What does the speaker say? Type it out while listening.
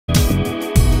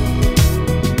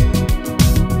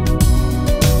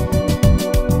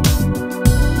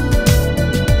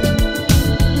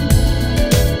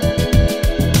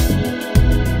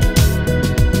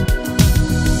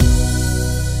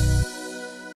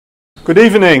Good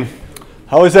evening.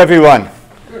 How is everyone?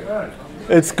 Good.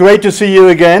 It's great to see you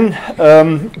again.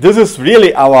 This is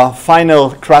really our final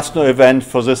Krasno event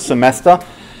for this semester.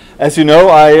 As you know,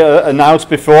 I announced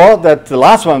before that the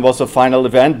last one was a final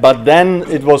event, but then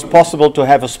it was possible to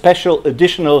have a special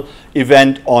additional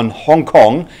event on Hong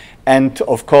Kong. And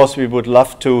of course, we would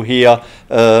love to hear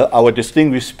our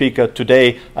distinguished speaker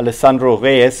today, Alejandro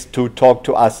Reyes, to talk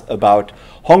to us about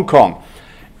Hong Kong.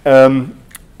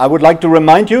 I would like to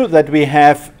remind you that we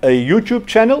have a YouTube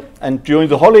channel, and during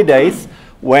the holidays,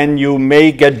 when you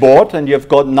may get bored and you've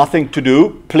got nothing to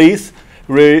do, please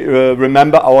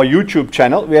remember our YouTube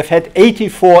channel. We have had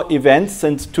 84 events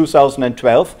since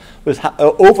 2012 with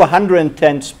over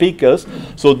 110 speakers,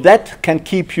 so that can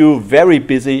keep you very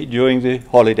busy during the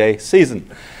holiday season.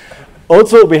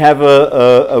 Also, we have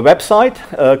a website,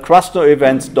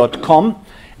 krasnoevents.com.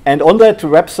 And on that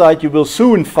website, you will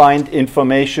soon find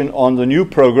information on the new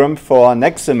program for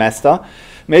next semester,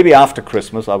 maybe after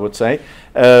Christmas, I would say.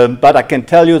 But I can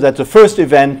tell you that the first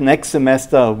event next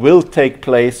semester will take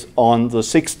place on the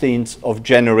 16th of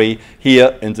January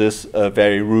here in this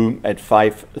very room at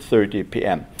 5:30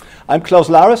 p.m. I'm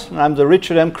Klaus Lares, and I'm the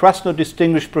Richard M. Krasno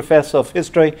Distinguished Professor of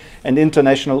History and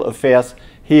International Affairs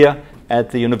here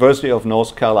at the University of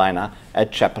North Carolina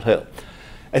at Chapel Hill.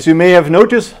 As you may have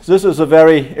noticed, this is a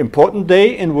very important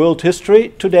day in world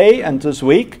history today and this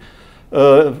week.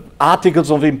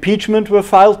 Articles of impeachment were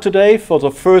filed today for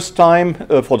the fourth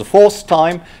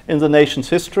time in the nation's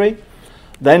history.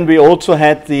 Then we also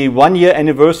had the one-year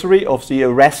anniversary of the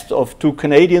arrest of 2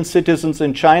 Canadian citizens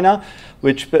in China,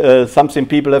 which something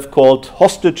people have called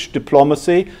hostage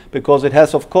diplomacy, because it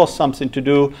has, of course, something to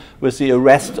do with the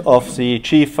arrest of the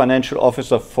chief financial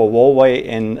officer for Huawei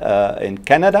in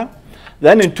Canada.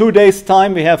 Then in 2 days'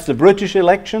 time, we have the British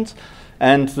elections,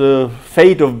 and the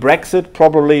fate of Brexit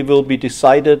probably will be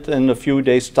decided in a few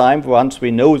days' time once we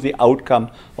know the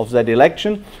outcome of that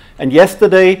election. And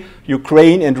yesterday,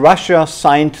 Ukraine and Russia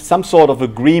signed some sort of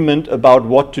agreement about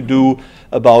what to do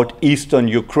about eastern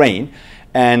Ukraine.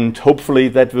 And hopefully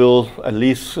that will at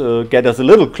least get us a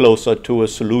little closer to a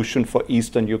solution for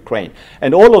eastern Ukraine.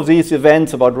 And all of these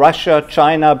events about Russia,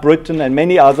 China, Britain, and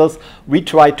many others, we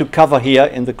try to cover here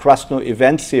in the Krasno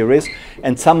event series,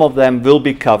 and some of them will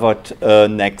be covered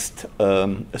next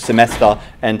semester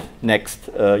and next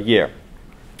year.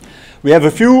 We have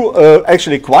a few,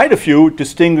 actually quite a few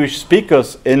distinguished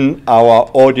speakers in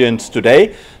our audience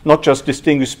today. Not just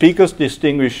distinguished speakers,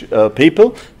 distinguished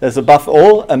people. There's above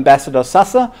all Ambassador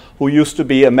Sasa, who used to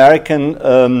be American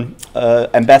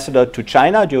ambassador to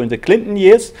China during the Clinton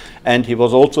years, and he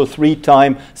was also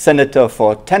 3-time senator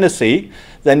for Tennessee.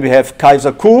 Then we have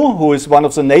Kaiser Kuo, who is one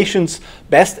of the nation's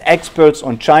best experts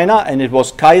on China, and it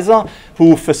was Kaiser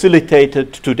who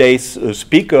facilitated today's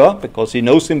speaker, because he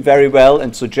knows him very well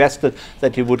and suggested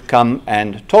that he would come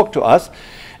and talk to us.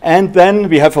 And then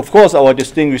we have, of course, our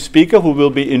distinguished speaker, who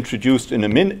will be introduced in a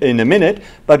minute.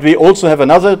 But we also have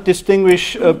another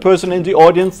distinguished person in the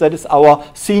audience. That is our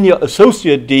Senior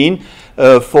Associate Dean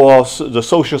for the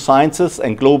Social Sciences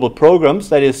and Global Programs.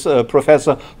 That is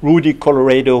Professor Rudy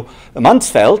Colorado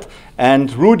Mansfeld.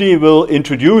 And Rudy will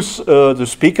introduce the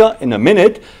speaker in a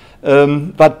minute.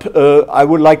 But I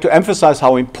would like to emphasize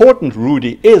how important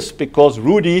Rudy is, because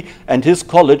Rudy and his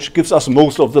college gives us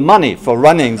most of the money for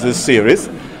running this series.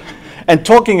 And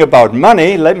talking about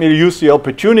money, let me use the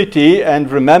opportunity and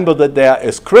remember that there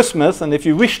is Christmas, and if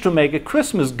you wish to make a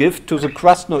Christmas gift to the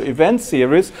Krasno event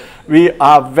series, we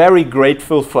are very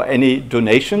grateful for any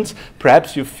donations.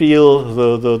 Perhaps you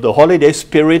feel the holiday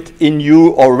spirit in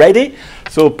you already,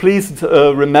 so please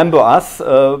remember us.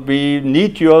 We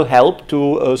need your help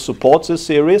to support this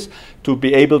series, to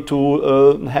be able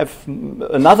to have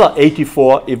another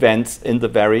 84 events in the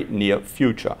very near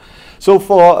future. So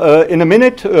in a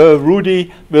minute,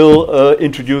 Rudy will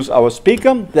introduce our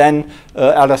speaker. Then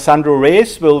Alejandro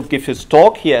Reyes will give his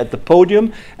talk here at the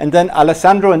podium. And then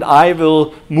Alejandro and I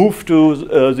will move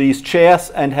to these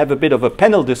chairs and have a bit of a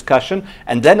panel discussion.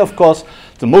 And then, of course,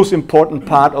 the most important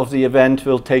part of the event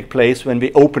will take place when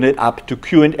we open it up to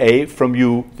Q&A from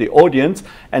you, the audience.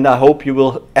 And I hope you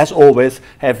will, as always,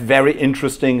 have very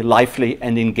interesting, lively,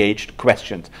 and engaged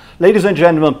questions. Ladies and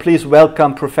gentlemen, please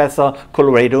welcome Professor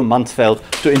Colorado Mansfeld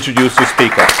to introduce the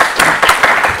speaker.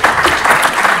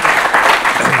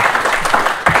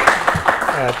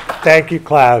 Thank you,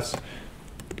 Klaus.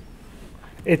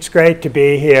 It's great to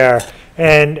be here.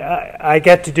 And I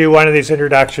get to do one of these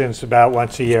introductions about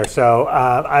once a year. So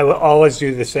I will always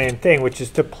do the same thing, which is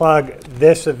to plug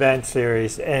this event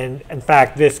series and, in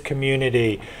fact, this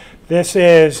community. This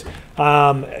is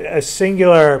a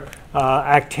singular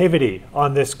activity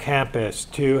on this campus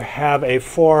to have a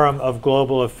forum of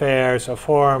global affairs, a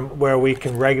forum where we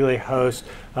can regularly host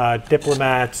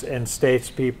diplomats and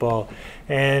statespeople.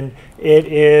 And it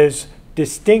is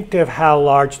distinctive how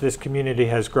large this community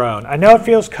has grown. I know it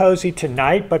feels cozy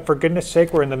tonight, but for goodness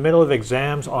sake, we're in the middle of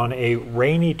exams on a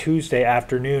rainy Tuesday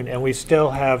afternoon, and we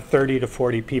still have 30 to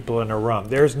 40 people in a room.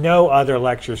 There's no other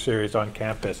lecture series on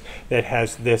campus that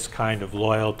has this kind of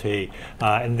loyalty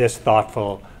and this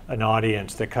thoughtful an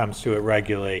audience that comes to it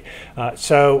regularly.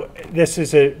 So this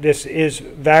is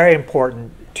very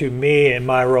important to me in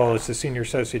my role as the Senior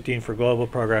Associate Dean for Global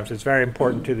Programs. It's very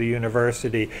important to the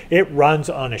university. It runs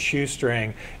on a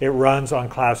shoestring. It runs on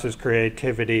Klaus's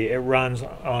creativity. It runs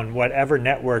on whatever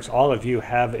networks all of you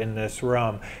have in this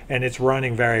room, and it's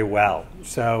running very well.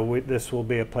 So this will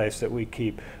be a place that we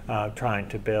keep trying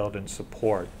to build and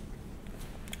support.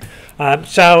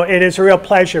 So it is a real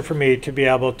pleasure for me to be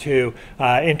able to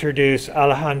introduce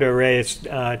Alejandro Reyes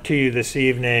to you this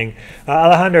evening.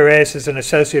 Alejandro Reyes is an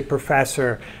associate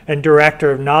professor and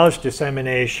director of knowledge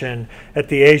dissemination at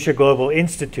the Asia Global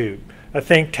Institute, a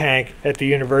think tank at the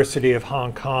University of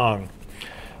Hong Kong.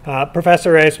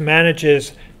 Professor Reyes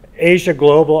manages Asia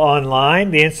Global Online,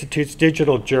 the Institute's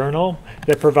digital journal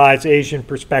that provides Asian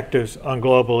perspectives on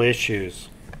global issues.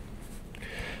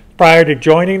 Prior to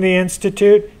joining the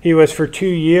Institute, he was for 2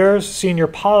 years Senior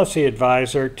Policy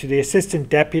Advisor to the Assistant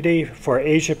Deputy for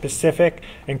Asia Pacific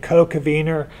and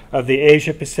co-convener of the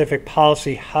Asia Pacific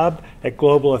Policy Hub at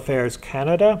Global Affairs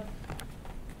Canada.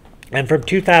 And from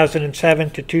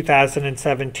 2007 to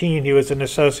 2017, he was an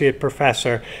Associate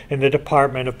Professor in the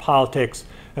Department of Politics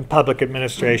and Public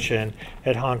Administration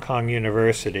at Hong Kong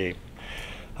University.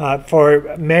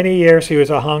 For many years, he was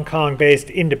a Hong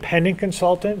Kong-based independent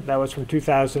consultant. That was from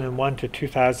 2001 to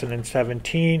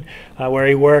 2017, where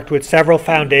he worked with several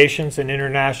foundations and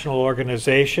international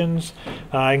organizations,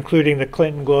 including the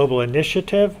Clinton Global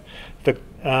Initiative,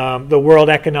 the World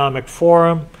Economic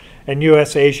Forum, and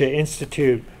U.S.-Asia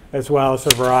Institute, as well as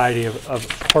a variety of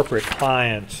corporate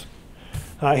clients.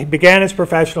 He began his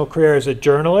professional career as a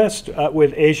journalist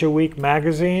with Asia Week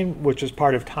magazine, which is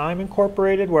part of Time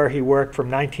Incorporated, where he worked from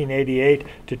 1988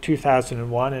 to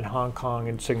 2001 in Hong Kong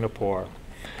and Singapore.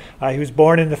 He was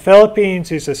born in the Philippines.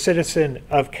 He's a citizen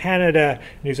of Canada,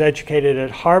 and he was educated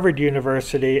at Harvard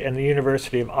University and the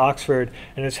University of Oxford,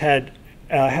 and has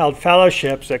held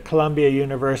fellowships at Columbia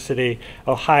University,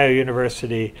 Ohio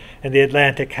University, and the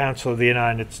Atlantic Council of the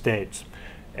United States.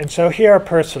 And so here a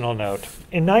personal note.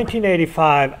 In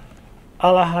 1985,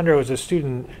 Alejandro was a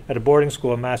student at a boarding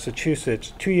school in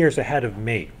Massachusetts 2 years ahead of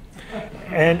me.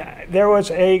 And there was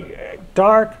a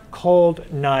dark,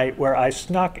 cold night where I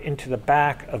snuck into the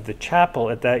back of the chapel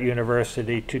at that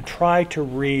university to try to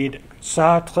read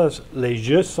Sartre's Les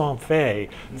Jeux sont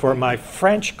faits for my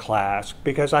French class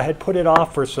because I had put it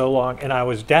off for so long and I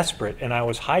was desperate and I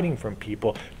was hiding from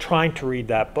people trying to read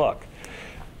that book.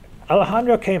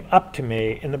 Alejandro came up to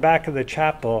me in the back of the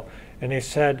chapel and he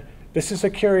said, "This is a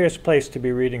curious place to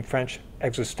be reading French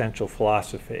existential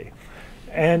philosophy."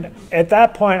 And at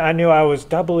that point, I knew I was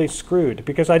doubly screwed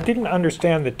because I didn't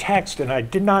understand the text and I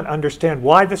did not understand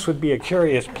why this would be a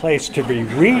curious place to be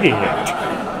reading it.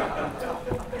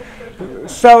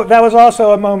 So that was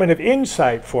also a moment of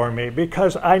insight for me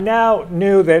because I now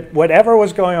knew that whatever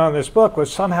was going on in this book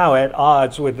was somehow at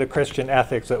odds with the Christian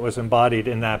ethics that was embodied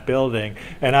in that building,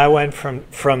 and I went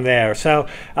from there. So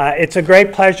it's a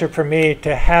great pleasure for me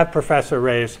to have Professor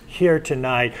Reyes here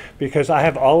tonight because I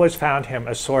have always found him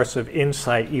a source of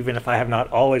insight, even if I have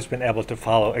not always been able to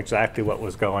follow exactly what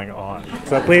was going on.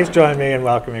 So please join me in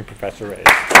welcoming Professor Reyes.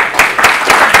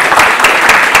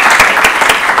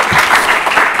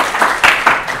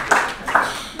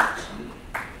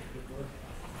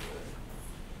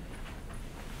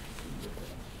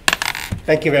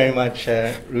 Thank you very much,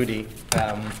 Rudy,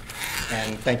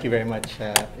 and thank you very much,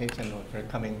 Ethan, for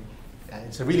coming.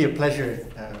 It's really a pleasure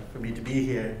for me to be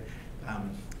here.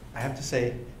 I have to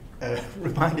say,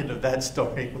 reminded of that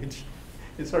story, which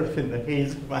is sort of in the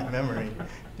haze of my memory.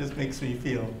 Just makes me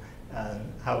feel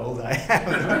how old I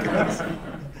am, because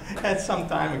that's some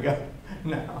time ago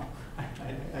now.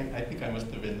 I think I must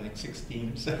have been like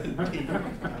 16 or 17.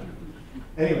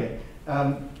 Anyway,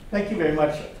 thank you very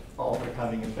much all for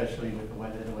coming, especially with the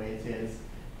weather the way it is.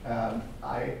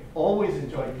 I always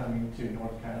enjoy coming to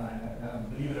North Carolina.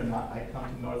 Believe it or not, I come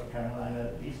to North Carolina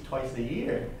at least twice a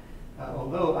year,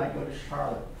 although I go to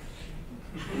Charlotte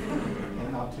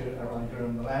and not to around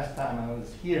Durham. The last time I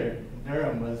was here in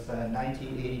Durham was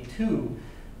 1982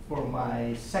 for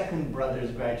my second brother's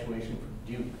graduation from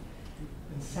Duke.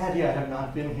 And sadly, I have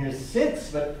not been here since,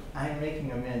 but I'm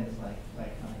making amends like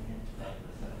coming here today.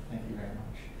 So thank you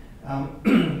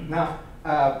Now,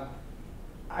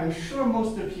 I'm sure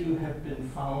most of you have been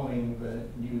following the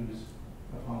news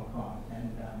of Hong Kong,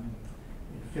 and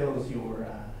it fills your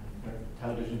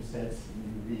television sets, and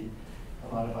you read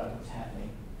a lot about what's happening.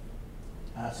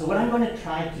 So what I'm going to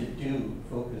try to do,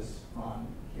 focus on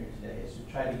here today, is to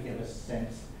try to give a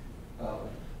sense of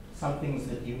some things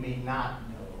that you may not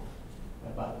know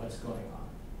about what's going on.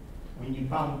 I mean, you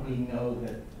probably know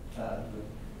that the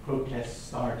protests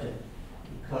started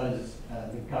because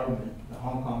the government, the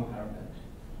Hong Kong government,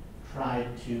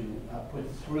 tried to put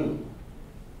through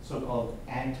so-called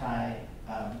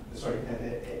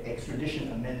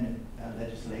extradition amendment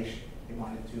legislation. They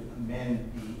wanted to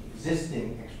amend the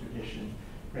existing extradition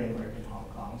framework in Hong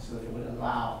Kong so that it would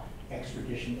allow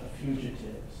extradition of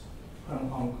fugitives from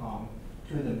Hong Kong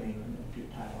to the mainland and to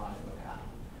Taiwan and Macau.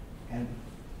 And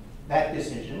that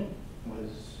decision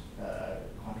was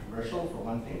controversial, for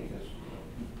one thing, because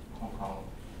Hong Kong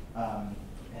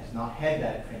has not had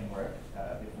that framework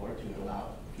before to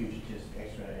allow fugitives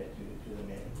extradited to the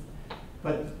mainland.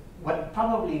 But what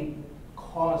probably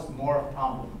caused more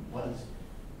problem was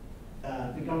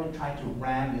the government tried to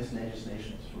ram this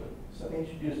legislation through. So they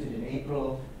introduced it in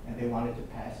April, and they wanted to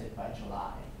pass it by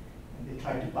July. And they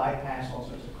tried to bypass all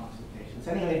sorts of consultations.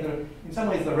 Anyway, in some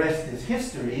ways, the rest is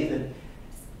history. That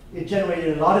it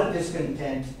generated a lot of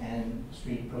discontent and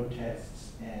street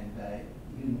protests, and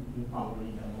you probably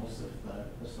know most of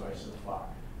the story so far.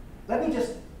 Let me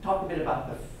just talk a bit about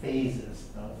the phases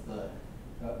of the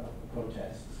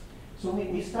protests. So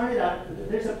we started out,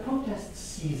 there's a protest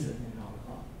season in Hong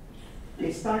Kong.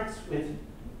 It starts with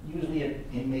usually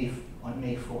on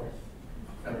May 4th,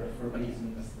 for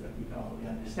reasons that we probably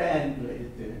understand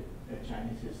related to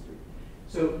Chinese history.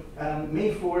 So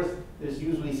May 4th, there's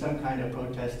usually some kind of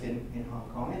protest in Hong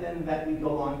Kong, and then that we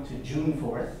go on to June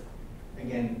 4th.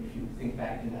 Again, if you think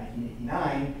back to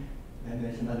 1989, then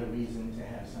there's another reason to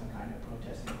have some kind of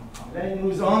protest in Hong Kong. Then it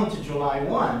moves on to July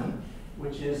 1,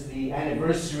 which is the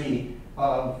anniversary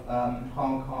of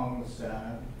Hong Kong's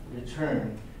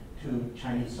return to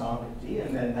Chinese sovereignty,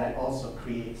 and then that also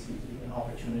creates an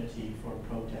opportunity for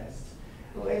protests.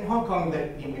 Well, in Hong Kong,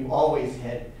 we've always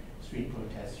had street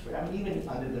protests. I mean, even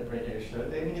under the British. So,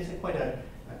 I mean, it's quite a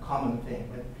common thing.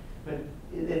 But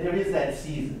there is that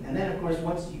season. And then, of course,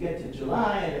 once you get to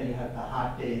July, and then you have the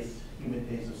hot days, humid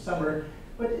days of summer.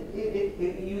 But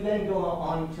you then go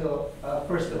on till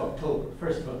 1st of October.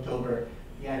 1st of October,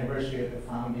 the anniversary of the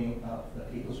founding of the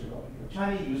People's Republic of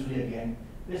China. Usually, again,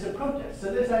 there's a protest.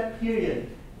 So there's that period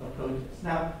of protest.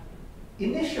 Now,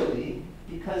 initially,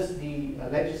 because the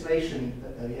legislation,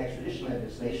 the extradition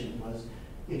legislation was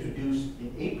introduced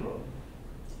in April,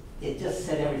 it just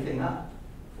set everything up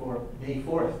for May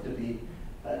 4th to be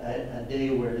a day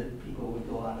where people would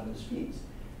go out on the streets.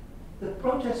 The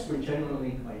protests were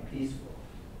generally quite peaceful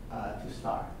to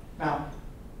start. Now,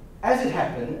 as it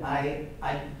happened, I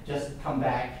just come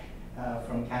back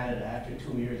from Canada after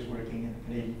 2 years working in the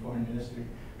Canadian Foreign Ministry.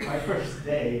 My first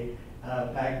day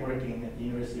back working at the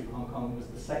University of Hong Kong was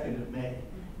the 2nd of May.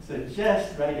 So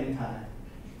just right in time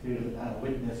to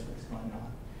witness what's going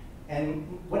on.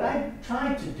 And what I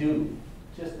tried to do,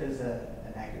 just as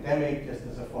an academic, just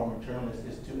as a former journalist,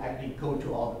 is to actually go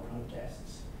to all the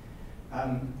protests.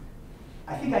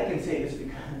 I think I can say this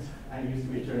because I used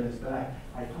to be a journalist, but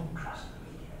I don't trust the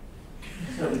media.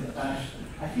 So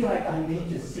I feel like I need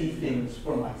to see things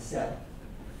for myself,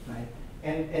 right?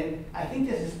 And I think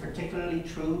this is particularly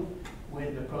true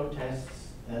with the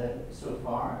protests so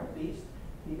far, at least,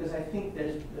 because I think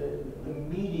there's the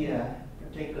media,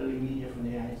 particularly media from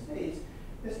the United States,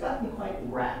 has gotten quite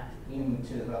wrapped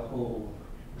into the whole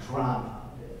drama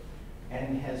of it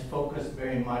and has focused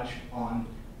very much on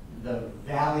the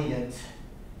valiant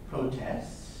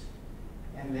protests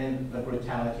and then the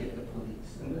brutality of the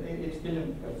police. And it's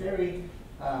been a very,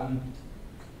 I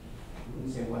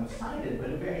wouldn't say one-sided, but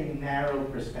a very narrow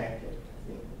perspective, I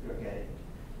think, that we're getting.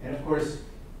 And of course,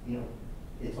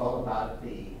 it's all about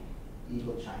the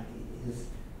evil Chinese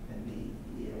and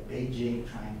the Beijing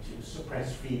trying to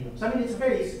suppress freedoms. I mean, it's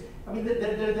very,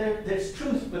 there's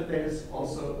truth, but there's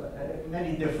also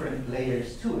many different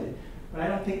layers to it. But I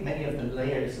don't think many of the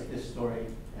layers of this story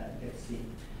get seen.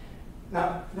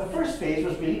 Now, the first phase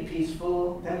was really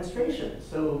peaceful demonstrations.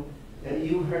 So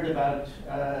you heard about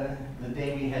the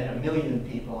day we had 1 million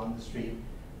people on the street,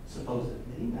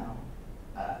 supposedly. Now,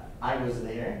 I was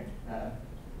there.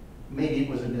 Maybe it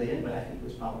was 1 million, but I think it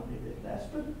was probably a bit less.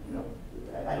 But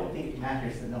I don't think it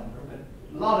matters the number. But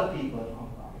a lot of people in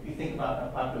Hong Kong. If you think about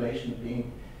a population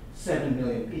being 7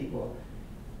 million people,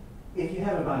 if you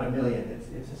have about 1 million,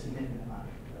 it's a significant amount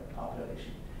of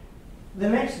population. the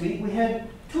next week, we had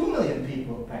 2 million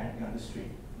people apparently on the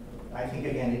street. I think,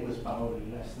 again, it was probably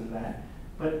less than that.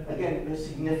 But again, a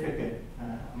significant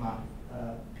amount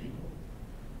of people.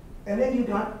 And then you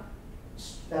got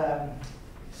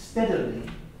steadily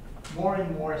more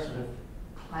and more sort of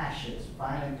clashes,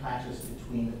 violent clashes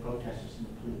between the protesters and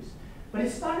the police. But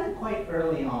it started quite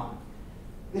early on.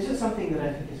 This is something that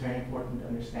I think is very important to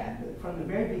understand. That from the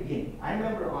very beginning, I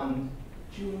remember on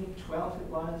June 12th it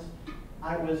was,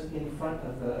 I was in front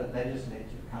of the legislature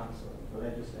council, the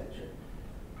legislature.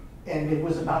 And it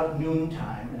was about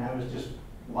noontime, and I was just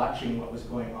watching what was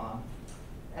going on.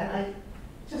 And I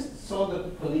just saw the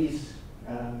police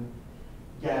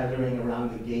gathering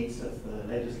around the gates of the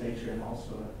legislature and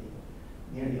also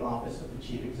at near the office of the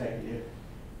chief executive.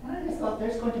 And I just thought,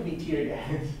 there's going to be tear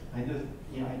gas. I just,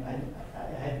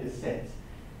 I had this sense.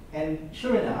 And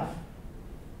sure enough,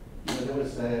 there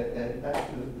was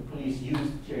the police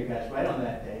used tear gas right on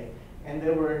that day, and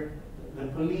there were the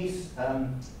police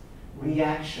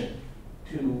reaction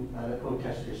to the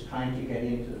protesters trying to get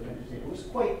into the legislature. It was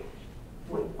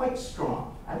quite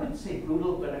strong. I wouldn't say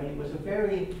brutal, but I mean it was a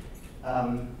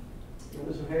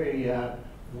very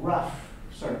rough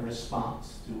sort of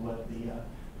response to what the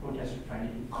protesters were trying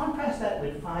to do. Contrast that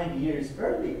with 5 years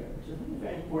earlier, which is really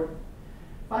very important.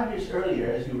 5 years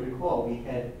earlier, as you recall, we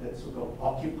had the so-called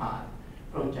Occupy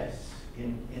protests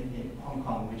in Hong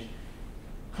Kong, which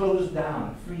closed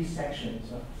down 3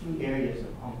 sections of 3 areas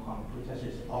of Hong Kong.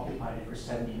 Protesters occupied it for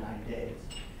 79 days.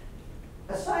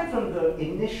 Aside from the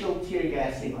initial tear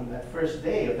gassing on that first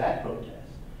day of that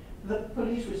protest, the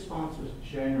police response was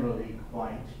generally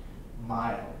quite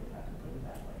mild, if I can put it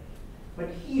that way. But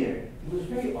here, it was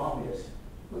very obvious.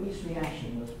 Police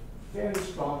reaction was very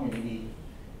strong indeed.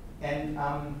 And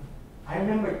I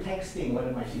remember texting one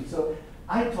of my students. So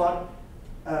I taught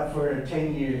for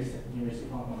 10 years at the University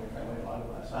of Hong Kong, where I went to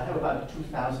Ottawa. So I have about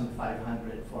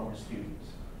 2,500 former students.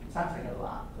 It sounds like a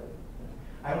lot, but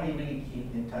I only really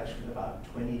keep in touch with about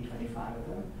 20, 25 of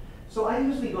them. So I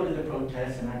usually go to the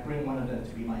protests and I bring one of them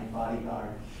to be my bodyguard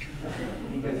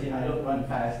because I don't run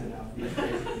fast enough these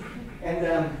days. And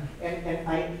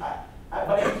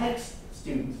I text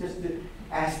students just to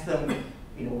ask them,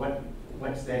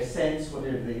 what's their sense,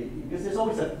 because there's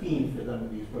always a theme for them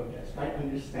in these protests. Try to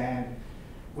understand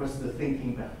what's the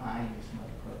thinking behind these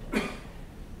protests.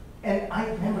 And I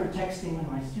remember texting one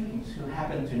of my students who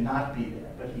happened to not be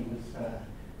there, but he was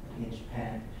in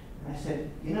Japan. And I said,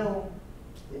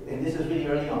 and this is really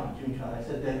early on, June 12th, I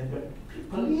said that the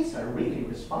police are really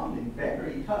responding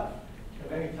very tough, a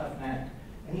very tough manner.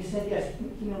 And he said, yes,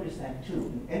 he noticed that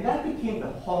too. And that became the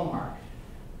hallmark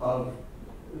of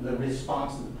the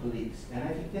response of the police. And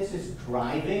I think this is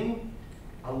driving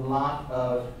a lot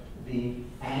of the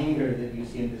anger that you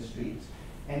see in the streets,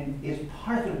 and is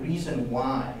part of the reason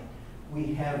why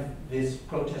we have this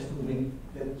protest movement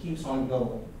that keeps on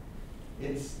going.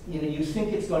 It's, you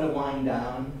think it's going to wind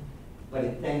down, but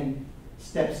it then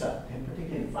steps up, and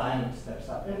particularly violence steps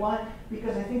up. And why?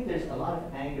 Because I think there's a lot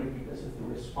of anger because of the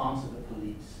response of the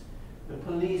police. The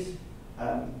police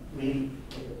really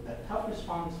a tough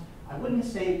response. I wouldn't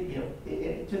say,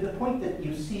 to the point that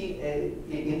you see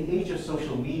in the age of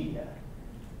social media,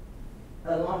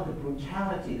 a lot of the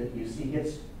brutality that you see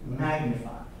gets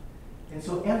magnified. And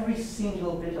so every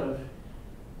single bit of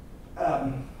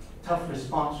tough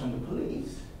response from the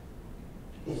police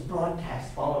is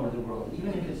broadcast all over the world,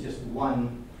 even if it's just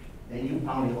one. And you've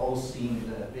probably all seen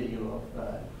the video of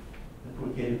the poor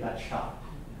kid who got shot,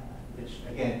 which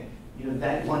again,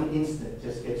 that one instant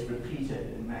just gets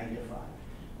repeated and magnified.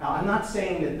 Now, I'm not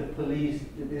saying that the police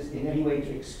did this in any way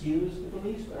to excuse the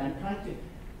police, but I'm trying to,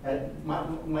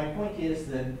 my point is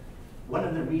that one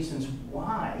of the reasons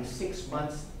why 6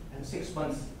 months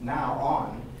now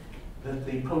on, that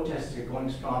the protests are going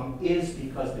strong is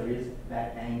because there is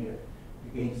that anger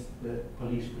against the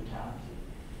police brutality.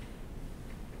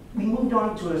 We moved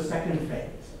on to a second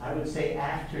phase. I would say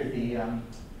after the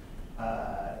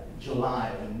July,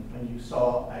 when you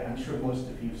saw, I'm sure most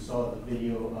of you saw the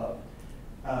video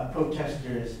of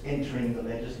protesters entering the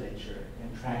legislature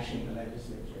and trashing the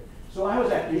legislature. So I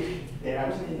was actually there. I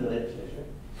wasn't in the legislature,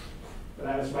 but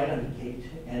I was right on the gate.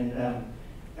 And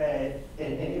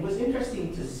it was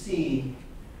interesting to see.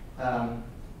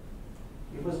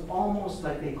 It was almost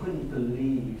like they couldn't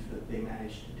believe that they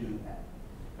managed to do that.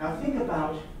 Now think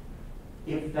about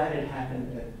if that had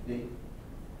happened at the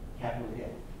Capitol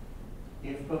Hill.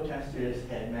 If protesters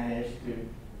had managed to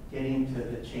get into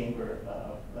the chamber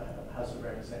of the House of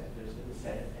Representatives or the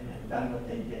Senate and had done what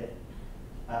they did,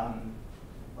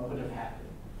 what would have happened?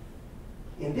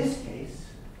 In this case,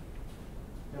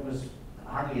 there was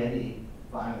hardly any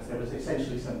violence. There was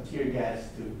essentially some tear gas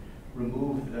to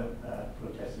remove the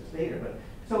protesters later. But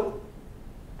so,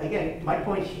 again, my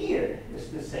point here is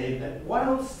to say that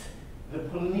whilst the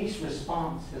police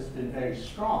response has been very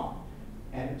strong,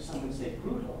 and some would say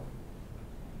brutal,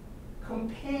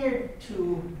 compared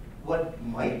to what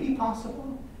might be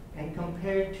possible, and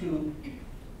compared to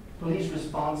police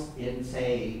response in,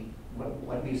 say,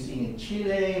 what we've seen in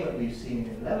Chile, what we've seen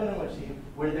in Lebanon,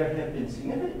 where there have been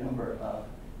significant number of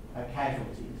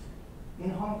casualties. In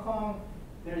Hong Kong,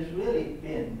 there's really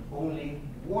been only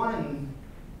one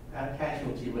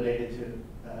casualty related to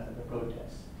the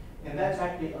protests. And that's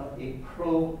actually of a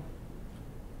pro-police,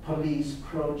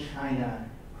 pro-China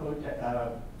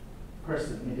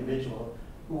individual,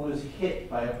 who was hit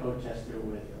by a protester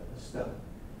with a stone.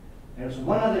 There was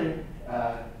one other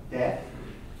death,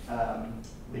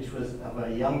 which was of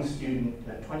a young student,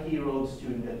 a 20-year-old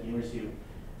student at the University of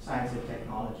Science and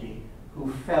Technology, who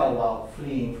fell while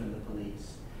fleeing from the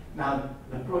police. Now,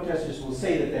 the protesters will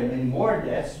say that there are many more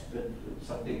deaths, but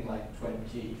something like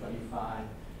 20, 25.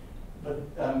 But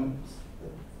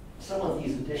some of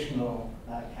these additional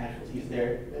casualties,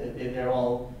 they're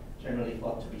all generally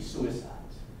thought to be suicides.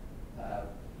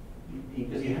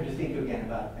 Because you have to think again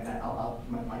about, and I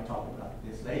might talk about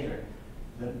this later,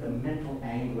 the mental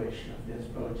anguish of this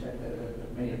protest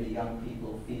that many of the young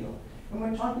people feel. And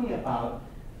we're talking about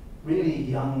really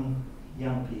young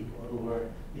people who were,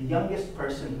 the youngest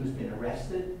person who's been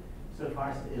arrested so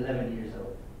far is 11 years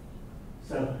old.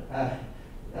 So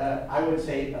I would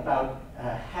say about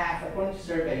half, according to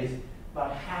surveys,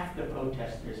 about half the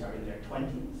protesters are in their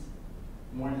 20s.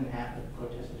 More than half of the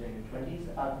protesters are in their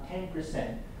 20s. About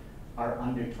 10% are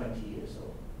under 20 years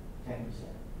old, 10%.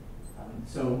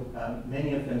 So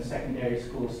many of them secondary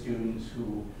school students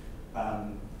who,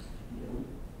 I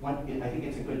think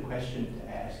it's a good question to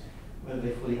ask whether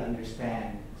they fully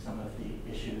understand some of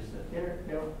the issues that they're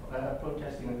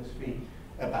protesting on the street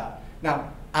about.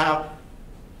 Now,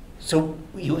 so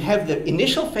you have the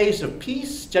initial phase of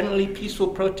peace, generally peaceful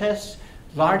protests,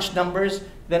 large numbers,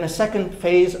 then a second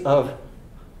phase of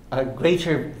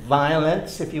greater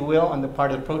violence, if you will, on the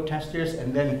part of the protesters,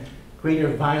 and then greater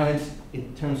violence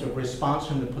in terms of response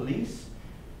from the police.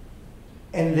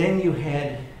 And then you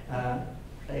had,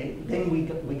 then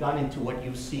we got into what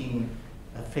you've seen,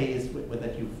 a phase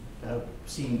that you've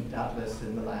seen doubtless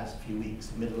in the last few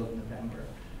weeks, middle of November,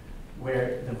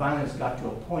 where the violence got to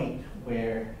a point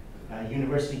where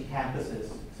university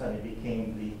campuses suddenly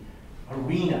became the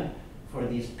arena for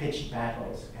these pitched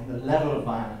battles, and the level of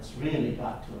violence really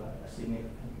got to a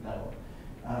significant level.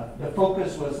 The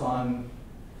focus was on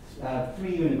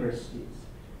 3 universities.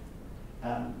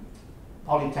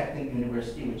 Polytechnic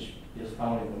University, which is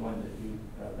probably the one that you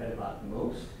read about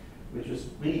most, which was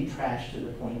really trashed to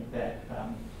the point that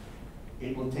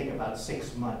it will take about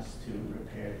 6 months to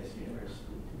repair this university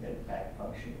to get it back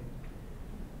functioning.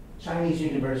 Chinese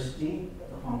University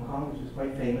of Hong Kong, which is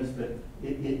quite famous, but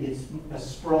it's a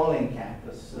sprawling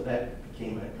campus, so that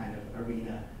became a kind of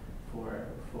arena for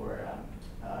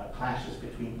clashes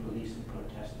between police and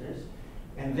protesters.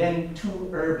 And then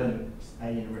 2 urban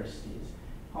universities,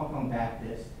 Hong Kong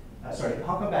Baptist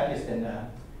and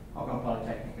Hong Kong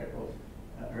Polytechnic are both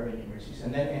urban universities.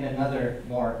 And then in another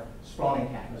more sprawling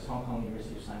campus, Hong Kong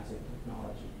University of Science and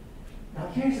Technology. Now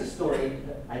here's a story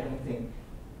that I don't think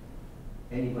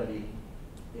anybody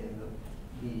in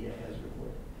the media has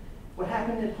reported. What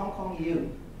happened at Hong Kong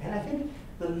U? And I think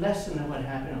the lesson of what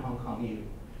happened at Hong Kong U,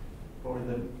 or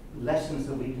the lessons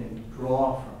that we can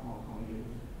draw from Hong Kong U,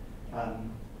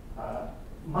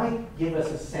 might give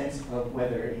us a sense of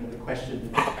whether, the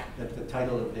question that the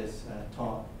title of this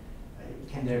talk,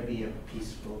 can there be a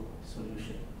peaceful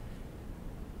solution?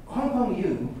 Hong Kong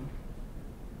U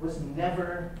was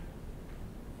never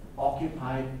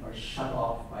occupied or shut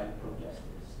off by the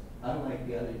protesters, unlike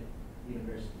the other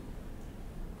universities.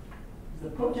 The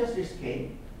protesters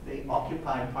came, they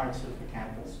occupied parts of the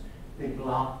campus, they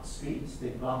blocked streets, they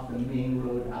blocked the main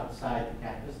road outside the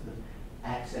campus, the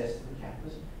access to the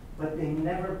campus, but they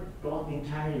never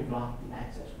entirely blocked the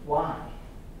access. Why?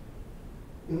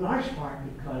 In large part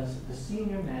because the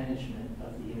senior management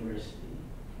of the university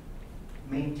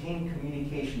maintained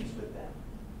communications with them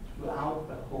throughout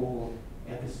the whole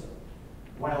episode.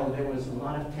 While there was a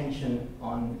lot of tension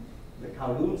on the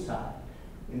Kowloon side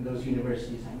in those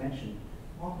universities I mentioned,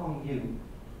 Hong Kong U,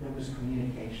 there was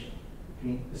communication.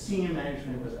 The senior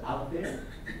management was out there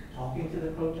talking to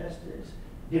the protesters.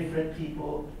 Different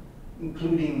people,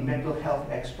 including mental health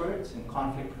experts and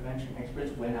conflict prevention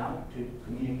experts, went out to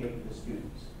communicate with the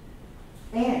students.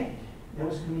 And there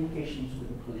was communications with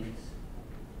the police.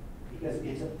 Because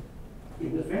it's a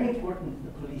it was very important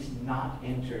the police not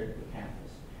enter the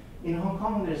campus. In Hong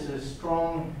Kong, there's a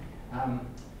strong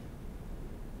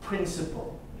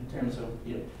principle in terms of,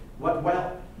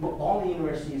 all the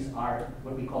universities are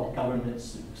what we call government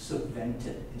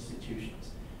subvented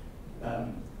institutions.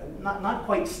 Not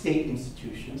quite state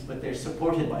institutions, but they're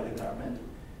supported by the government.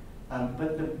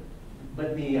 But the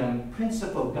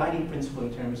guiding principle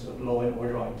in terms of law and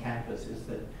order on campus is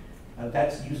that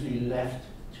that's usually left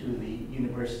to the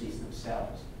universities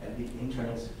themselves and the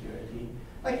internal security,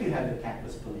 like you have the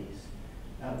campus police.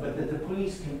 But that the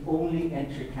police can only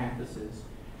enter campuses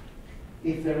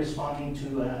if they're responding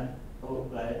to a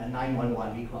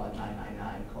 911, we call it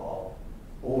 999 call,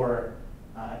 or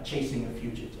chasing a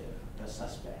fugitive, a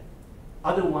suspect.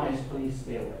 Otherwise, police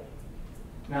stay away.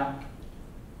 Now,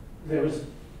 there was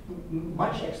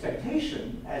much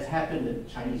expectation, as happened at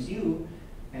Chinese U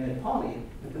and at Poly,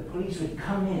 that the police would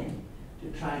come in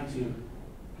to try to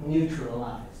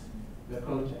neutralize the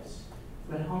protests.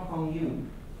 But at Hong Kong U,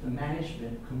 the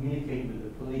management communicated with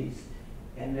the police,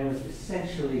 and there was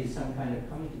essentially some kind of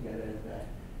coming together that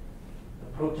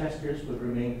the protesters would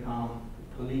remain calm,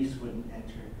 the police wouldn't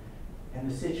enter, and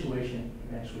the situation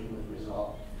eventually was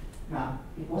resolved. Now,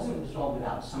 it wasn't resolved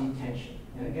without some tension.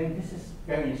 And again, this is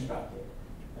very instructive,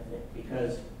 I think,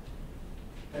 because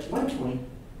at one point,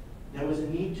 there was a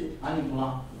need to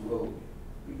unblock the road,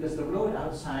 because the road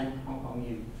outside Hong Kong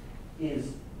U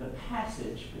is the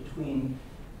passage between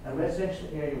a residential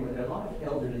area where there are a lot of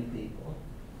elderly people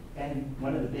and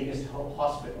one of the biggest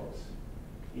hospitals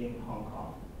in Hong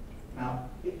Kong. Now,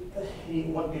 if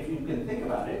you can think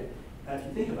about it,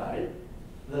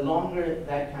 the longer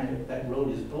that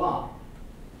road is blocked,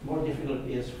 more difficult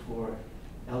it is for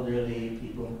elderly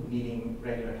people needing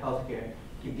regular health care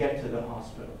to get to the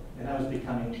hospital. And that was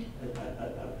becoming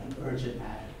an urgent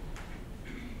matter.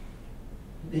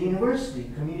 The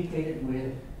university communicated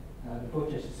with the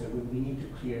protesters, said, we need to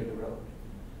clear the road.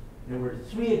 There were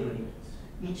 3 agreements.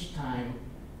 Each time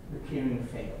the clearing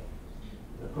failed,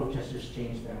 the protesters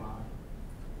changed their mind.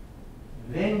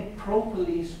 Then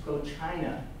pro-police,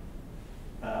 pro-China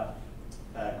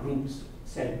groups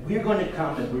said, we're going to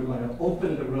come and we're going to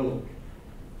open the road.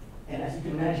 And as you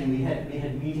can imagine, we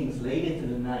had meetings late into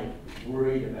the night,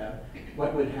 worried about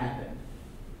what would happen.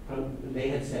 They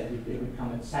had said they would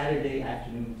come on Saturday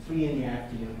afternoon, 3 in the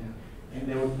afternoon, and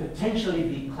there would potentially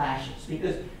be clashes.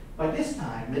 Because by this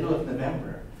time, middle of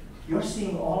November, you're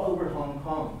seeing all over Hong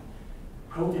Kong,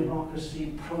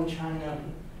 pro-democracy, pro-China,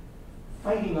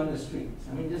 fighting on the streets.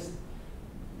 I mean, just,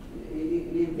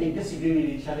 they disagree with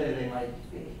each other. They might,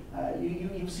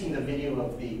 you've seen the video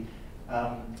of the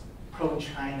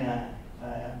pro-China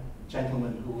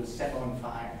gentleman who was set on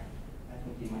fire. I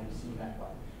think you might have seen that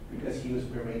one, because he was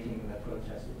berating the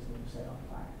protesters and was set on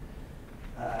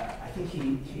fire. I think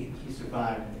he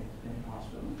survived in the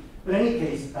hospital. But in any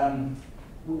case,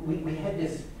 we had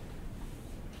this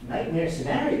nightmare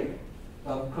scenario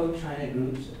of pro-China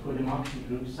groups, pro-democracy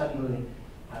groups suddenly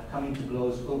coming to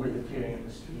blows over the clearing of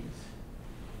the streets.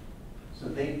 So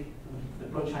the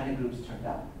pro-China groups turned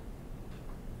up.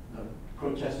 The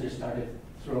protesters started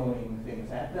throwing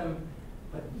things at them.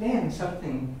 But then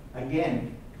something,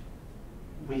 again,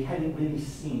 we hadn't really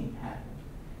seen happen.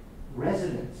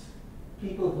 Residents,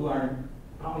 people who are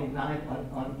probably not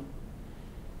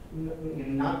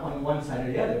on one side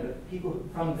or the other, but people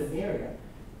from the area,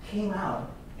 came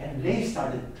out and they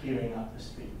started clearing up the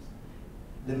streets.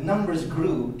 The numbers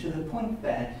grew to the point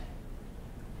that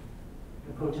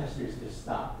the protesters just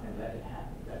stopped and let it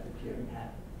happen, let the clearing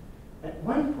happen. At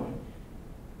one point,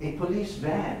 a police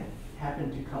van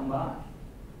happened to come by,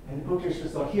 and the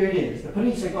protesters thought, here it is. The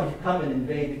police are going to come and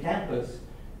invade the campus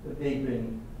that they've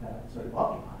been sort of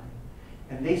occupying.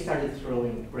 And they started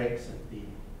throwing bricks at the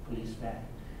police van.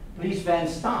 Police van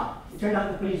stopped. It turned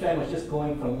out the police van was just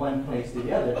going from one place to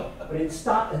the other, but it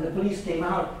stopped and the police came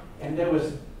out, and there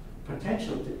was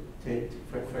potential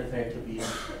for there to be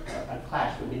a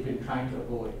clash that we've been trying to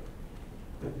avoid.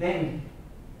 But then,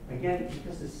 again,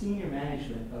 because the senior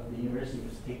management of the university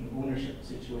was taking ownership of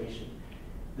the situation,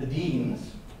 the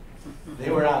deans, they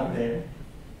were out there,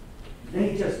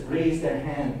 they just raised their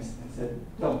hands and said,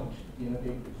 don't. You know,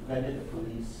 they prevented the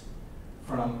police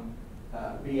from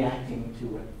reacting to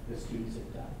what the students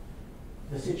had done.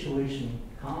 The situation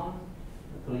calmed,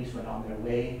 the police went on their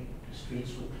way, the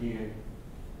streets were cleared,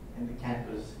 and the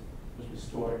campus was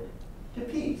restored to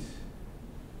peace.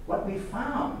 What we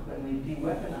found when we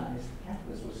de-weaponized the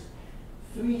campus was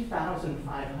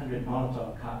 3,500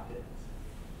 Molotov cocktails,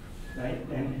 right?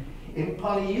 And in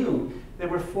PolyU, there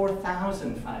were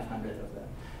 4,500 of them.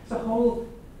 It's a whole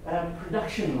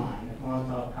production line of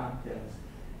Molotov cocktails.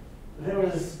 there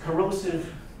was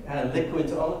corrosive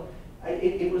liquids.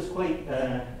 It was quite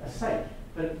a sight.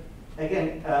 But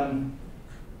again,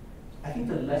 I think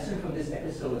the lesson from this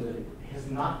episode that has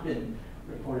not been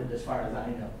reported as far as I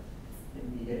know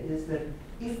in media is that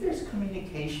if there's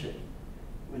communication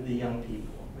with the young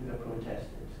people, with the protesters,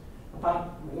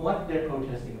 about what they're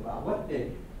protesting about,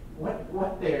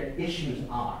 what their issues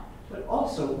are, but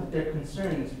also what their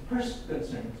concerns, personal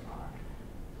concerns are,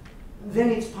 then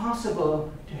it's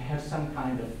possible to have some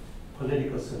kind of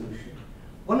political solution.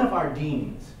 One of our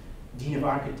deans, Dean of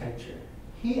Architecture,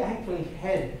 he actually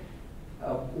had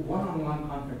a one-on-one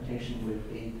confrontation with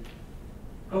a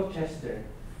protester,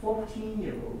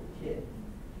 14-year-old kid,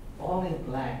 all in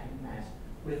black and mask,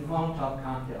 with Molotov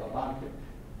cocktail vodka,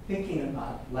 thinking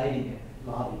about lighting it,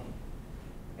 lobbying.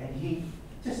 And he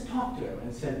just talked to him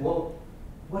and said, well,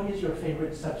 what is your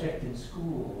favorite subject in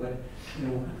school?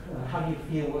 How do you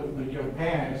feel with your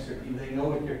parents? Or do they know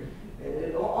what you're,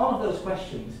 all of those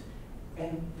questions.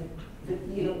 And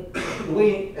the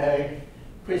way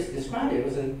Chris described it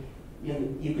was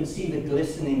you could see the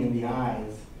glistening in the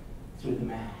eyes through the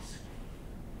mask.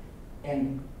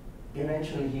 And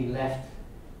eventually he left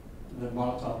the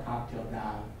Molotov cocktail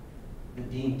down. The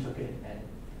dean took it and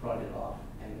brought it off,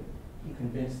 and he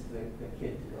convinced the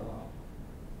kid to go home.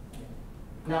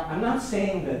 Now, I'm not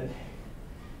saying that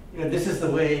this is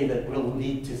the way that will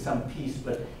lead to some peace,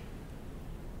 but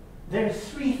there are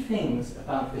three things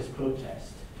about this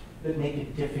protest that make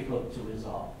it difficult to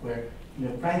resolve, where,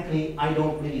 frankly, I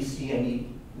don't really see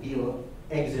any real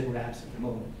exit ramps at the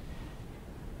moment.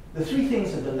 The three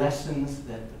things are the lessons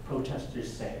that the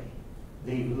protesters say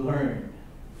they've learned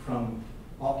from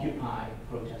Occupy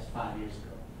protest 5 years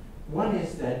ago. One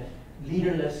is that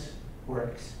leaderless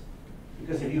works,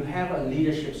 because if you have a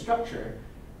leadership structure,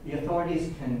 the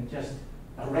authorities can just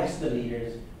arrest the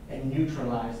leaders and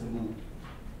neutralize the movement.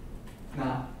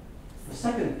 Now, the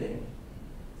second thing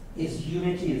is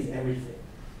unity is everything.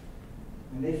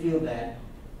 And they feel that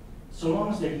so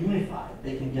long as they're unified,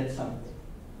 they can get something.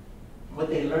 What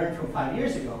they learned from 5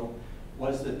 years ago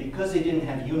was that because they didn't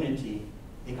have unity,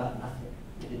 they got nothing.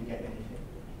 They didn't get anything.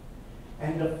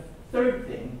 And the third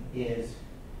thing is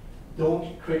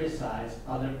don't criticize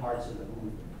other parts of the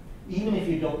movement, even if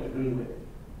you don't agree with it.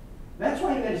 That's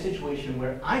why you get a situation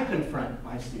where I confront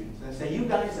my students and say, you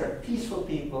guys are peaceful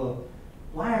people.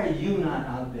 Why are you not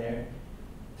out there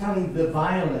telling the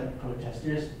violent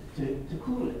protesters to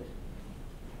cool it?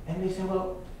 And they say,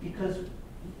 well, because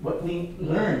what we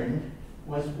learned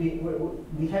was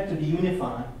we have to be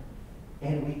unified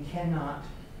and we cannot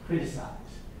criticize.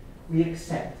 We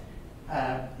accept.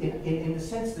 In the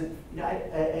sense that,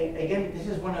 again, this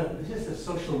is a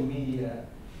social media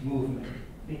movement,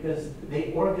 because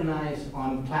they organize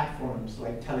on platforms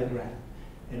like Telegram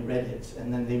and Reddit,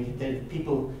 and then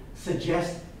people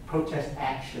suggest protest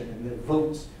action and the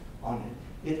votes on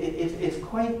it. It's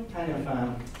quite kind of,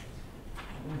 I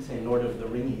wouldn't say Lord of the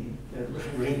Rings, Lord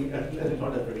of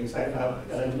the Rings,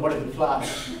 Lord of the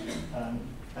Flies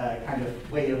kind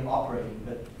of way of operating,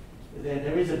 but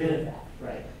there is a bit of that,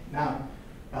 right? Now,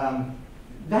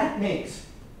 that makes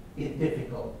it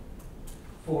difficult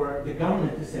for the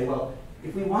government to say, well,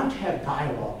 if we want to have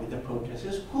dialogue with the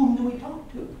protesters, whom do we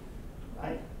talk to,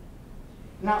 right?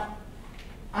 Now,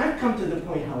 I've come to the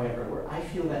point, however, where I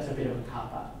feel that's a bit of a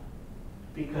cop-out,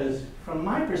 because from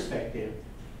my perspective,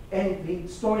 and the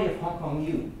story of Hong Kong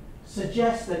U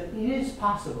suggests that it is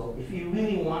possible, if you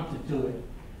really want to do it,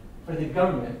 for the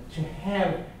government to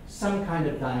have some kind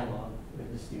of dialogue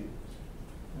with the students.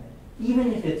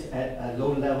 Even if it's at a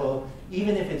low level,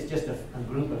 even if it's just a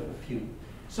group of a few.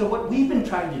 So what we've been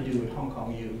trying to do at Hong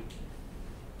Kong U,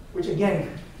 which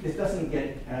again, this doesn't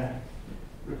get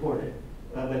reported,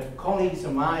 but colleagues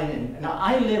of mine, and now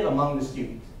I live among the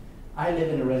students. I live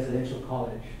in a residential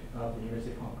college of the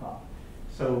University of Hong Kong.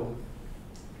 So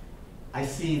I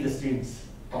see the students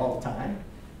all the time,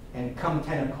 and come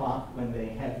 10 o'clock when they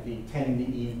have the 10 in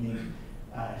the evening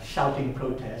shouting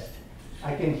protest,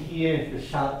 I can hear the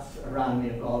shouts around me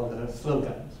of all the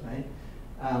slogans, right?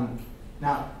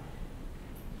 Now,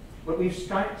 what we've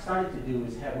started to do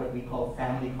is have what we call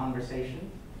family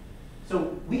conversations.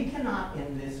 So we cannot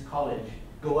in this college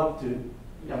go up to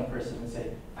a young person and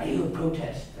say, are you a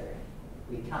protester?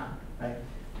 We can't, right?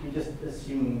 We just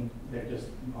assume they're just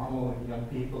normal young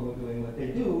people doing what they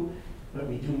do, but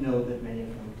we do know that many of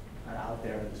them are out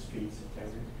there in the streets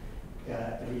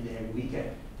every day, every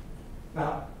weekend.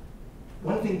 Now,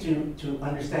 one thing to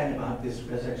understand about this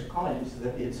residential college is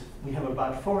that we have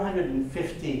about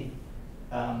 450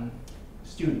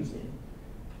 students in.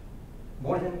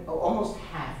 Almost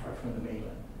half are from the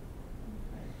mainland.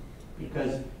 Right?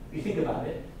 Because if you think about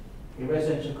it, a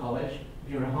residential college.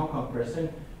 If you're a Hong Kong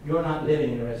person, you're not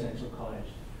living in a residential college.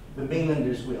 The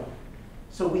mainlanders will.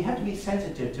 So we have to be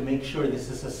sensitive to make sure this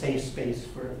is a safe space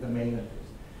for the mainlanders.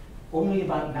 Only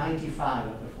about 95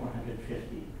 of the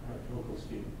 450 are local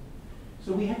students.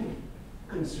 So we have to be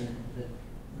concerned that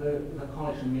the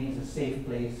college remains a safe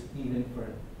place even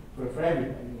for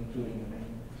everybody, including the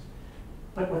mainlanders.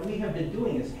 But what we have been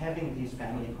doing is having these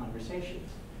family conversations.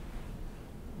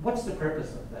 What's the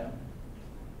purpose of them?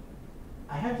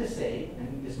 I have to say,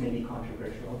 and this may be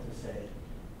controversial to say,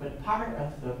 but part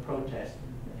of the protest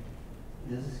movement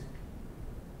is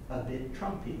a bit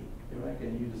Trumpy, if I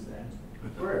can use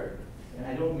that word. And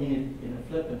I don't mean it in a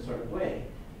flippant sort of way,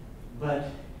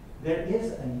 but there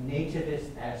is a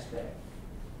nativist aspect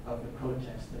of the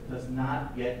protest that does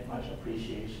not get much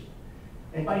appreciation.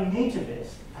 And by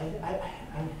nativist,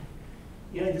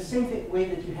 you know, the same way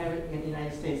that you have it in the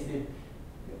United States, the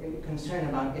concern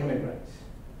about immigrants.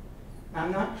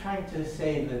 I'm not trying to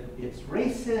say that it's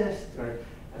racist, or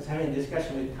I was having a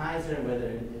discussion with Kaiser whether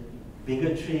it's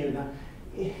bigotry or not.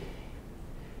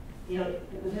 You know,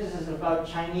 this is about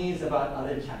Chinese, about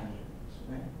other Chinese,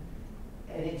 right?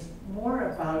 And it's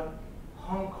more about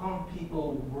Hong Kong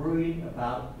people worried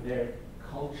about their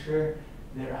culture,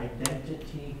 their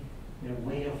identity, their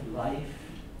way of life,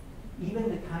 even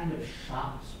the kind of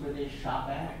shops where they shop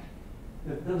at,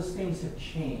 that those things have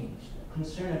changed.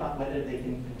 Concern about whether they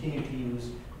can continue to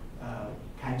use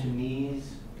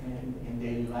Cantonese in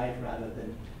daily life rather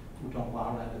than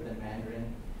Putonghua, rather than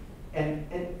Mandarin. And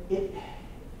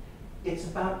it's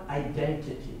about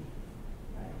identity,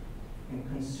 right? And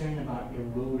concern about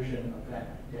erosion of that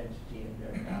identity and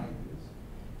their values.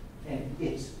 And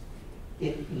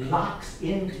it locks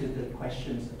into the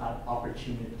questions about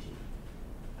opportunity,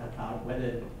 about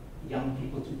whether young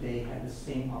people today have the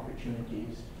same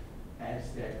opportunities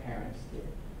as their parents did.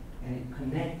 And it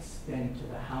connects then to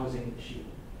the housing issue.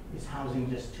 Is housing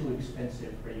just too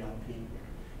expensive for young people?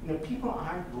 You know, people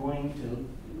aren't going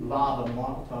to lob a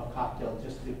Molotov cocktail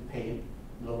just to pay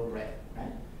lower rent,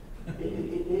 right?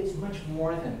 It's much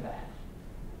more than that.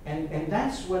 And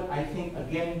that's what I think,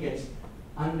 again, gets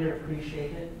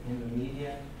underappreciated in the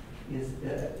media, is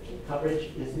coverage,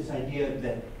 is this idea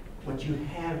that what you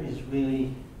have is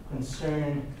really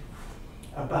concern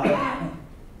about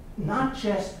not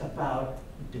just about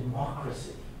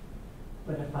democracy,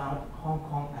 but about Hong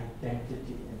Kong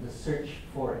identity and the search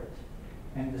for it,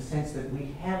 and the sense that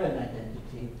we have an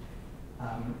identity.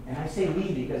 And I say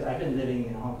we because I've been living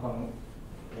in Hong Kong,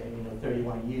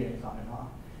 31 years on and off,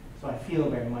 so I feel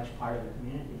very much part of the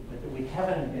community. But that we have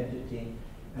an identity,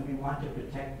 and we want to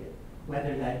protect it,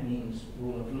 whether that means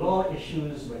rule of law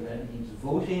issues, whether that means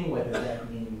voting, whether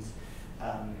that means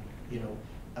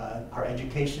our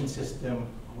education system,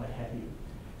 what have you.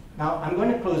 Now, I'm going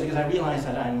to close because I realize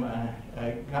that I'm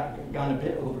gone a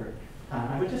bit over.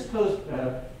 I would just close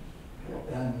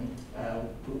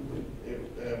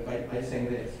by saying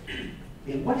this.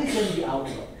 What is in the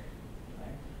outlook?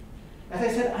 Right? As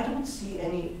I said, I don't see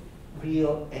any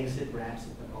real exit ramps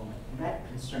at the moment, and that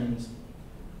concerns me.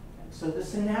 So the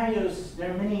scenarios,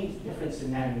 there are many different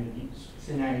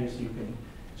scenarios you can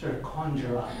sort of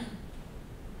conjure up.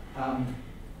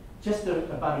 Just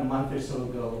about a month or so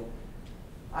ago,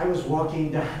 I was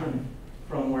walking down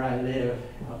from where I live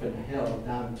up in the hill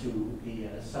down to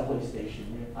the subway station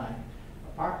near my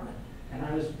apartment. And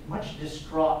I was much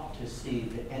distraught to see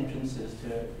the entrances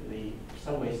to the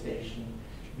subway station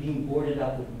being boarded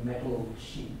up with metal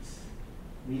sheets,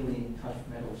 really tough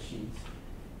metal sheets.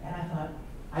 And I thought,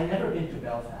 I've never been to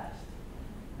Belfast.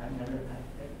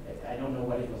 I don't know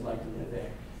what it was like to live there.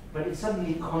 But it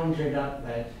suddenly conjured up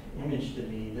that image to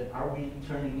me that are we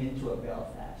turning into a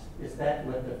Belfast? Is that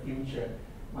what the future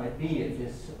might be if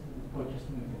this protest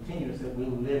movement continues, that we'll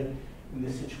live in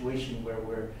this situation where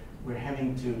we're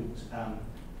having to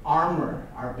armor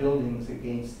our buildings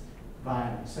against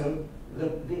violence? So the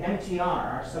MTR,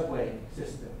 our subway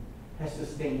system, has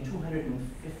sustained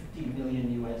 $250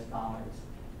 million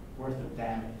worth of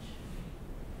damage,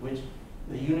 which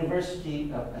the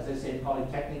university, as I say,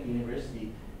 Polytechnic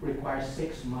University, requires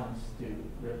 6 months to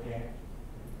repair.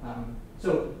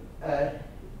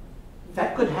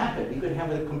 That could happen. We could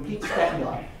have a complete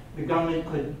standoff. The government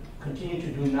could continue to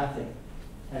do nothing,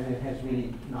 as it has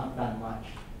really not done much.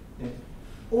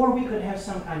 Or we could have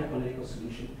some kind of political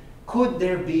solution. Could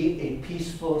there be a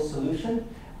peaceful solution?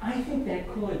 I think there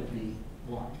could be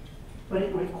one. But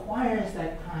it requires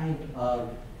that kind of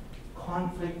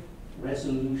conflict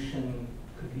resolution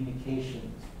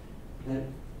communications that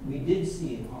we did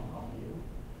see in Hong Kong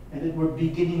and that we're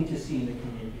beginning to see in the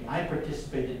community. I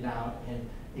participated now in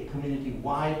a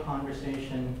community-wide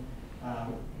conversation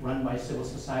run by civil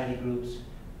society groups.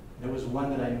 There was one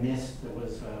that I missed that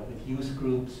was with youth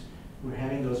groups. We're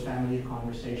having those family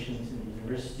conversations in the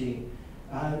university.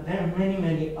 There are many,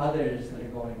 many others that are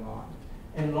going on.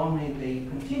 And long may they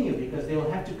continue, because they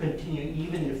will have to continue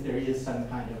even if there is some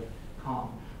kind of calm.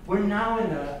 We're now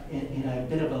in a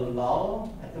bit of a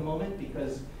lull at the moment,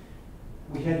 because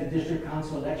we had the district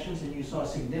council elections, and you saw a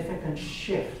significant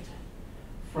shift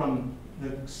from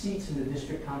the seats in the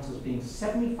district councils being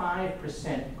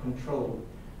 75% controlled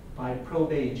by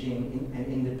pro-Beijing and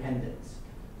independents,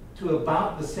 to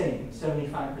about the same,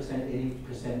 75%,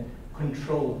 80%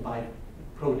 controlled by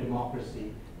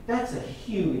pro-democracy. That's a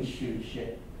huge, huge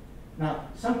shift. Now,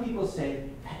 some people say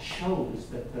that shows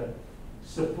that the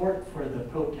support for the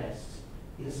protests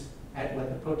is at what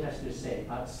the protesters say,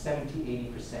 about 70,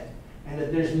 80%, and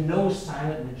that there's no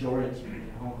silent majority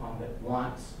in Hong Kong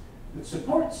that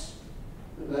supports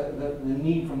the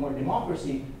need for more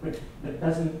democracy, but that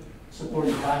doesn't support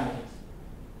violence.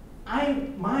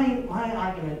 My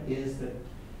argument is that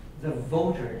the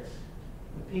voters,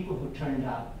 the people who turned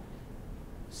out,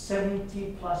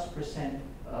 70+%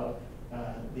 of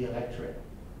the electorate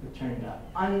who turned out,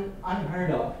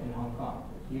 unheard of in Hong Kong,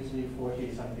 usually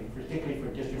 40-something, particularly for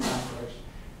district councillors.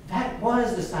 That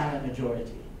was the silent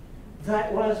majority.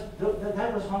 That was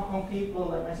Hong Kong people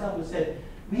like myself who said,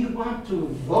 we want to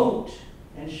vote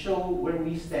and show where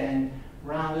we stand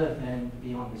rather than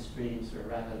be on the streets or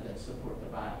rather than support the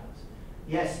violence.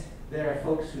 Yes, there are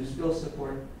folks who still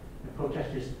support the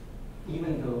protesters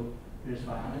even though there's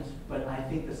violence, but I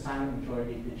think the silent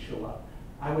majority did show up.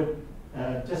 I would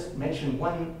just mention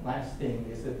one last thing,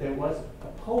 is that there was a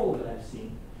poll that I've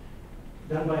seen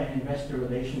done by an investor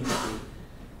relations group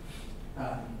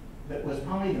that was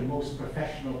probably the most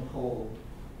professional poll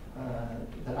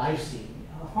that I've seen.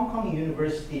 Hong Kong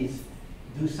universities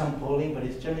do some polling, but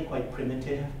it's generally quite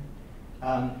primitive.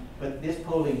 But this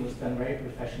polling was done very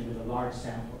professionally with a large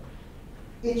sample.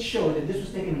 It showed, and this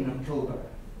was taken in October,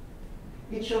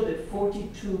 it showed that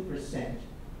 42%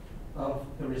 of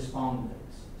the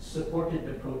respondents supported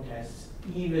the protests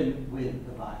even with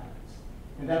the violence.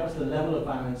 And that was the level of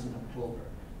violence in October,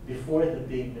 before the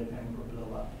big November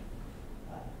blow up.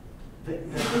 The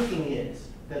thinking is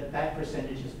that that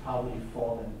percentage has probably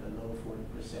fallen below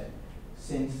 40%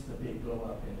 since the big blow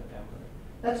up in November.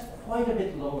 That's quite a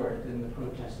bit lower than the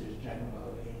protesters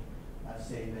generally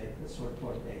say the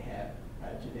support they have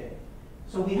today.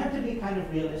 So we have to be kind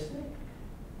of realistic,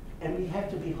 and we have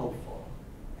to be hopeful.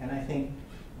 And I think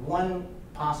one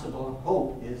possible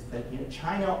hope is that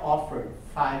China offered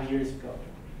 5 years ago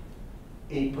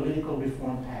a political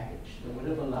reform package that would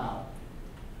have allowed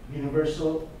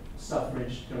universal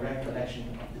suffrage direct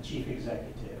election of the chief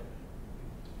executive,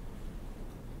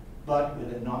 but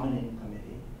with a nominating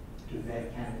committee to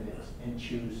vet candidates and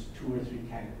choose 2 or 3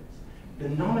 candidates. The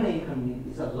nominating committee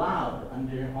is allowed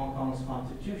under Hong Kong's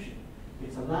constitution.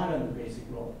 It's allowed under basic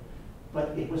law,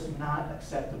 but it was not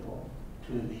acceptable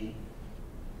to the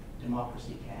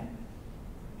democracy camp,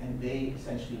 and they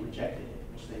essentially rejected it,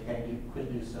 which they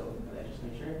could do so in the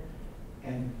legislature,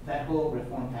 and that whole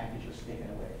reform package was taken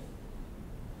away.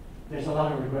 There's a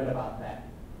lot of regret about that.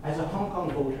 As a Hong Kong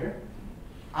voter,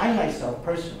 I myself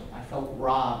personally, I felt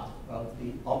robbed of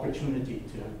the opportunity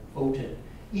to vote it,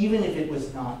 even if it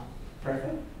was not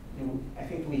perfect. I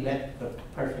think we let the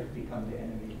perfect become the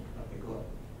enemy of the good.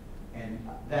 And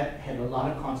that had a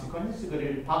lot of consequences, because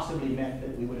it possibly meant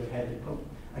that we would have had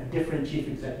a different chief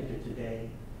executive today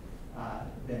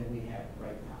than we have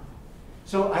right now.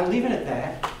 So I'll leave it at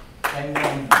that. And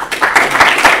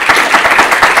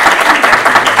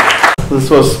this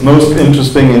was most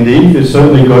interesting indeed. You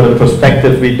certainly got a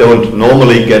perspective we don't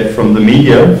normally get from the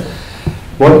media.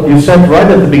 What you said right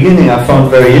at the beginning I found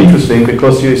very interesting,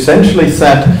 because you essentially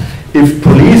said if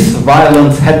police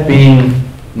violence had been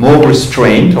more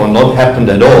restrained or not happened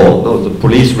at all, or the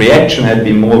police reaction had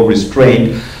been more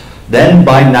restrained, then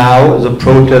by now the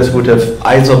protests would have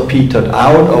either petered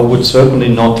out or would certainly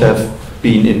not have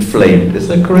been inflamed. Is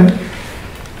that correct?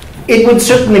 it would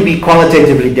certainly be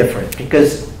qualitatively different,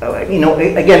 because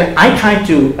again, I tried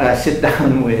to sit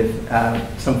down with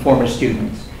some former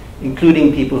students,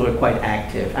 including people who are quite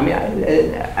active. I mean,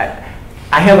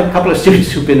 I have a couple of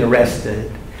students who've been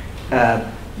arrested,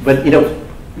 but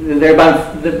there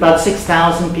are about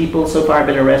 6,000 people so far have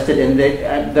been arrested, and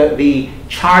the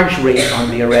charge rate on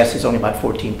the arrest is only about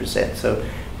 14%. So,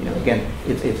 again,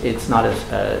 it's not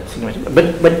as significant.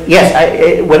 But yes,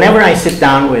 whenever I sit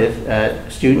down with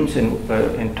students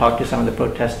and talk to some of the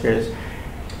protesters,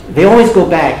 they always go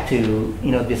back to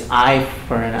this eye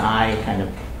for an eye kind of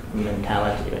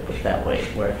mentality, if I put it that way,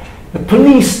 where the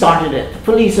police started it, the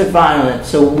police are violent,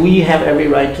 so we have every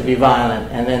right to be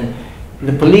violent. And then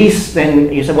the police,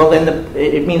 then you say, well, then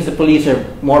it means the police are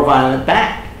more violent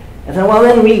back. And so, well,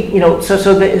 then we,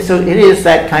 so it is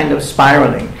that kind of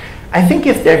spiraling. I think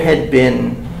if there had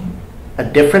been a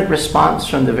different response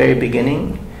from the very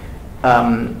beginning,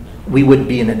 we would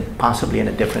be possibly in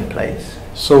a different place.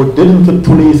 So didn't the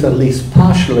police at least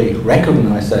partially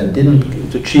recognize that?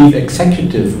 Didn't the chief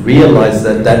executive realize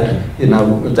that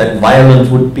that violence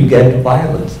would beget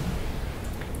violence?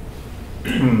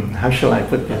 How shall I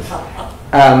put this?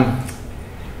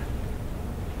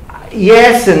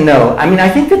 Yes and no. I mean, I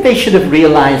think that they should have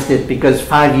realized it because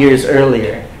 5 years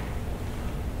earlier,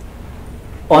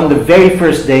 on the very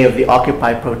first day of the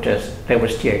Occupy protest, there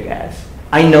was tear gas.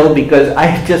 I know because I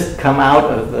had just come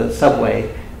out of the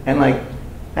subway and like,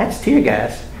 that's tear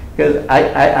gas. Because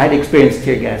I'd experienced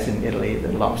tear gas in Italy,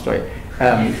 the long story,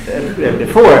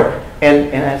 before.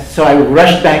 So I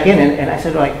rushed back in and I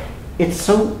said, like, it's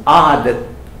so odd that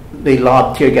they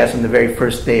lobbed tear gas on the very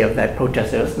first day of that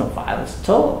protest. There was no violence at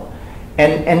all.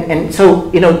 And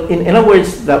so, in other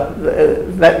words,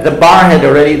 the line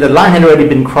had already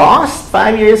been crossed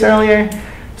 5 years earlier.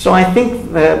 So I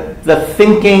think the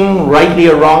thinking, rightly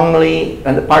or wrongly,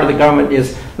 on the part of the government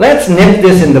is, let's nip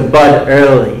this in the bud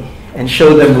early and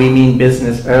show them we mean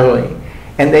business early.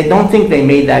 And they don't think they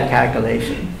made that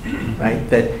calculation, right?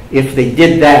 That if they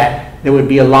did that, there would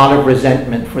be a lot of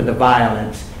resentment for the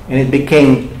violence. And it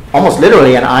became almost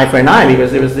literally an eye for an eye,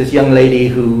 because there was this young lady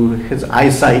whose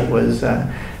eyesight was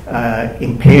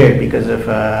impaired because of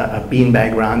a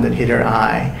beanbag round that hit her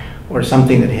eye, or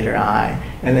something that hit her eye.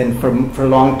 And then for a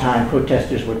long time,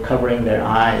 protesters were covering their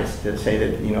eyes to say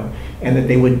that, and that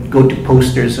they would go to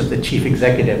posters of the chief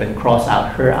executive and cross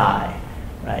out her eye,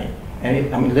 right?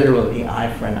 And literally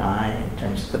eye for an eye in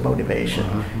terms of the motivation.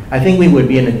 I think we would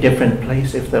be in a different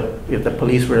place if the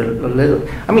police were a little,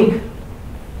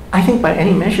 I think by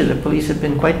any measure the police have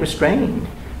been quite restrained.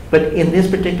 But in this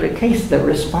particular case, the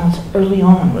response early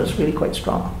on was really quite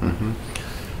strong.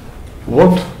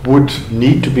 What would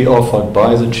need to be offered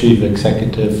by the chief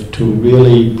executive to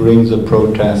really bring the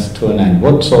protest to an end?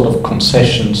 What sort of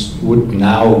concessions would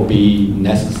now be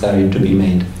necessary to be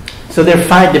made? So there are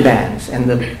 5 demands, and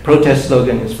the protest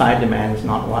slogan is 5 demands,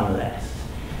 not one less.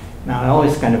 Now I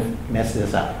always kind of mess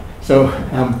this up. So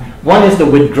one is the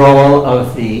withdrawal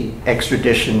of the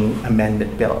extradition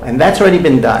amendment bill, and that's already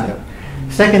been done.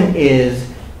 Second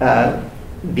is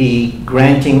the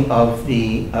granting of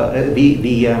the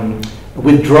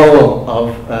withdrawal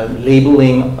of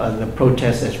labeling the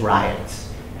protests as riots.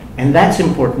 And that's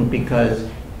important because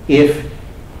if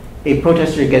a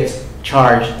protester gets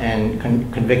charged and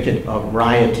convicted of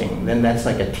rioting, then that's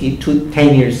like a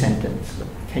 10-year sentence,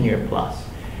 10-year plus.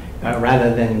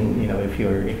 Rather than if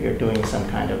you're doing some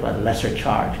kind of a lesser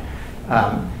charge.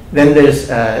 Then there's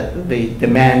the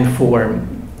demand for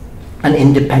an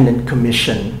independent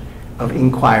commission of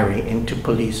inquiry into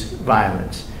police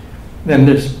violence. Then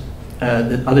there's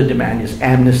the other demand is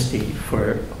amnesty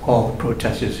for all the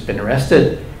protesters who've been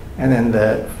arrested. And then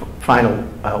the final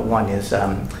one is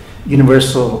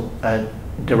universal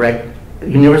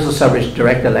suffrage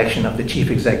direct election of the chief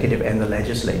executive and the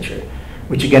legislature,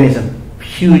 which again is a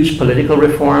huge political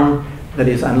reform that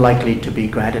is unlikely to be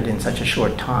granted in such a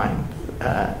short time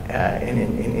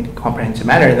in a comprehensive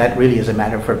manner, and that really is a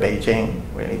matter for Beijing,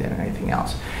 really, than anything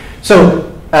else.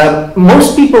 So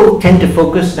most people tend to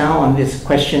focus now on this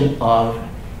question of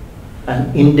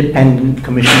an independent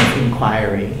commission of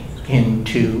inquiry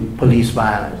into police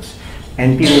violence.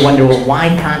 And people wonder, well, why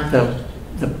can't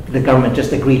the government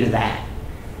just agree to that?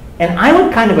 And I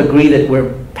would kind of agree that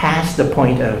we're past the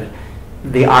point of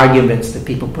the arguments that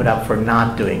people put up for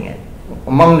not doing it.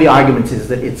 Among the arguments is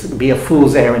that it's be a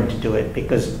fool's errand to do it,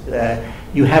 because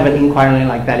you have an inquiry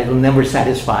like that, it'll never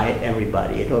satisfy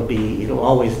everybody. It'll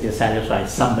always dissatisfy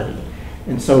somebody.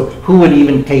 And so who would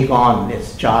even take on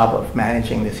this job of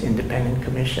managing this independent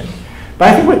commission? But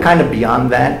I think we're kind of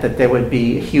beyond that, that there would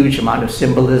be a huge amount of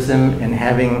symbolism in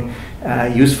having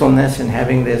usefulness in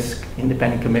having this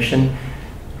independent commission.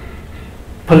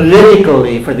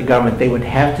 Politically, for the government, they would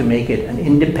have to make it an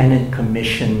independent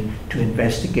commission to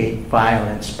investigate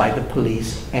violence by the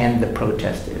police and the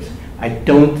protesters. I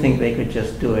don't think they could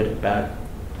just do it about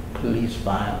police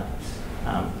violence.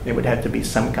 There would have to be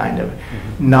some kind of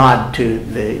nod to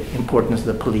the importance of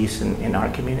the police in our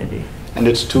community. And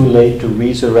it's too late to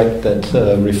resurrect that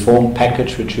reform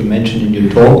package which you mentioned in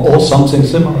your talk, or something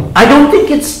similar? I don't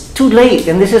think it's too late,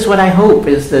 and this is what I hope,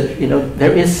 is that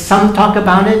there is some talk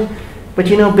about it, but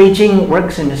Beijing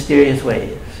works in mysterious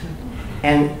ways.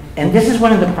 And this is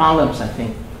one of the problems, I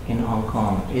think, in Hong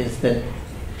Kong is that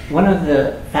one of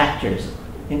the factors,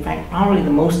 in fact, probably the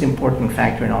most important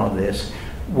factor in all of this,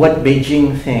 what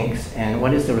Beijing thinks and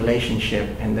what is the relationship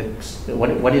and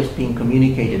what is being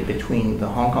communicated between the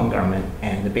Hong Kong government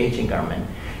and the Beijing government,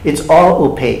 it's all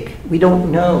opaque. We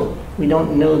don't know. We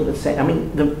don't know the same. I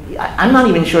mean, I'm not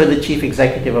even sure the chief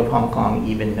executive of Hong Kong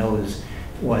even knows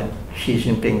what Xi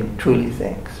Jinping truly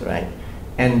thinks, right?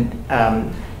 And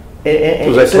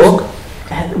do they talk?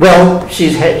 Well,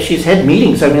 she's had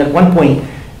meetings. I mean, at one point,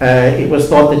 it was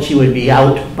thought that she would be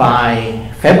out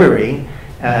by February.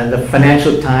 The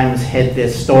Financial Times had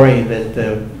this story that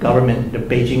the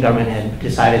Beijing government had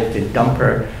decided to dump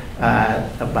her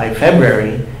by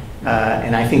February.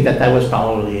 And I think that was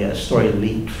probably a story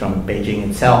leaked from Beijing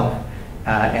itself.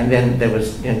 And then there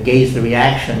was, gaze the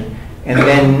reaction. And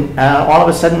then all of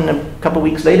a sudden, a couple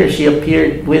weeks later, she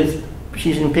appeared with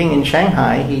Xi Jinping in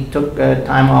Shanghai. He took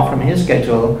time off from his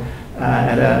schedule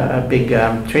at a big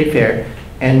trade fair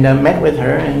and met with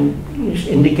her and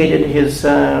indicated his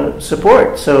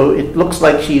support. So it looks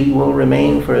like she will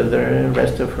remain for the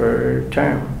rest of her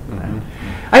term. Mm-hmm.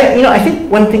 I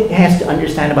think one thing has to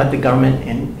understand about the government,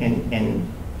 and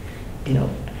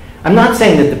I'm not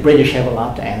saying that the British have a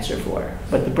lot to answer for,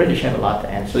 but the British have a lot to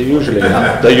answer. They usually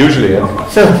have. They usually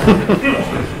have. So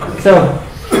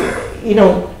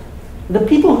the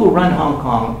people who run Hong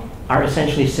Kong are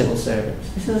essentially civil servants.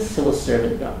 This is a civil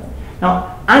servant government.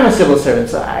 Now, I'm a civil servant,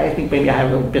 so I think maybe I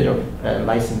have a little bit of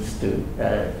license to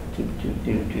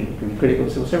be critical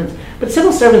of civil servants. But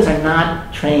civil servants are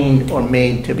not trained or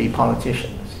made to be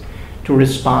politicians, to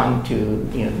respond to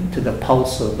the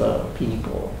pulse of the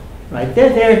people, right?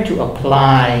 They're there to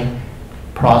apply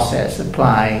process,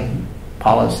 apply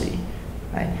policy,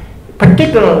 right?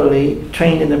 Particularly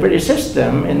trained in the British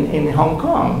system in Hong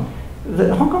Kong.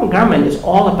 The Hong Kong government is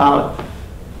all about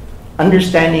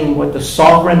understanding what the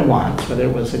sovereign wants, whether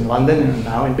it was in London and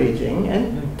now in Beijing,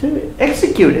 and to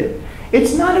execute it.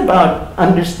 It's not about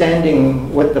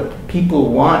understanding what the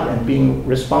people want and being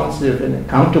responsive and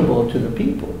accountable to the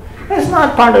people. That's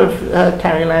not part of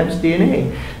Carrie Lam's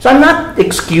DNA. So I'm not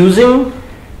excusing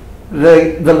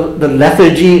the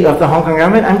lethargy of the Hong Kong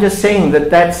government. I'm just saying that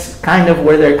that's kind of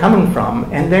where they're coming from,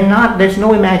 and there's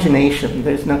no imagination.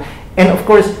 And of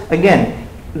course, again,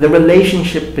 the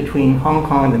relationship between Hong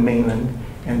Kong and the mainland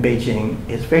and Beijing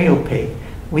is very opaque.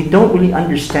 We don't really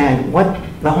understand what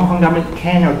the Hong Kong government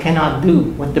can or cannot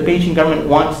do, what the Beijing government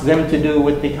wants them to do,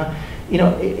 what they can,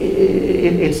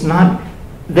 it's not.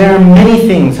 There are many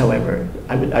things, however,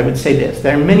 I would say this,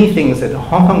 there are many things that the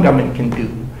Hong Kong government can do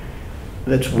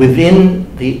that's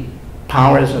within the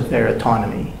powers of their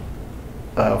autonomy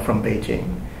from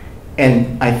Beijing.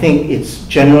 And I think it's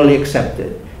generally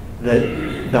accepted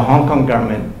that the Hong Kong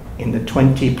government in the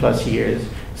 20 plus years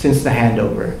since the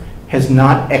handover has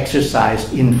not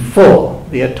exercised in full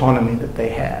the autonomy that they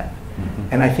have. Mm-hmm.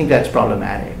 And I think that's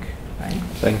problematic. Right?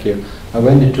 Thank you. I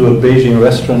went into a Beijing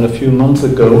restaurant a few months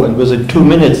ago, and within 2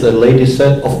 minutes a lady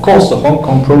said, of course the Hong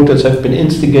Kong protests have been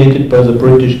instigated by the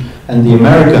British and the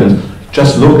Americans.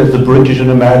 Just look at the British and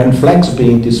American flags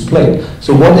being displayed.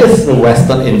 So what is the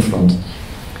Western influence?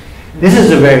 This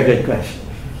is a very good question,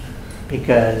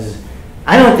 because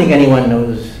I don't think anyone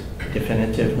knows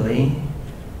definitively.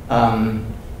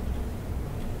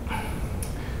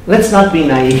 Let's not be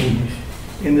naive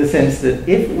in the sense that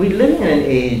if we live in an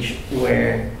age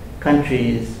where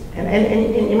countries, and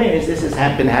in many ways this has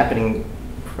been happening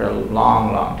for a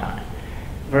long, long time,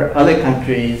 where other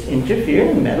countries interfere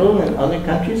and meddle in other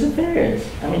countries' affairs.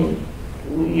 I mean,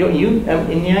 you in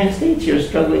the United States, you're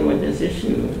struggling with this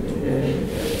issue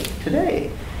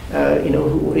today.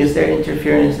 Is there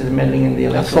interference and meddling in the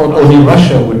electoral process? I thought only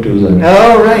Russia would do that.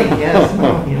 Oh, right, yes.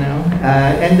 Well,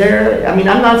 and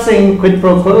I'm not saying quid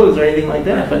pro quos or anything like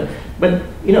that, but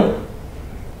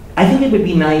I think it would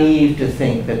be naive to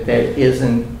think that there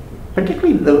isn't,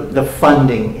 particularly the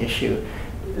funding issue.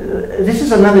 This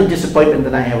is another disappointment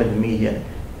that I have with the media.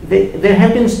 There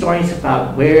have been stories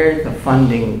about where the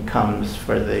funding comes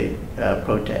for the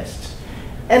protests.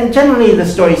 And generally the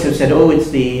stories have said, it's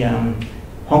the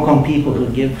Hong Kong people who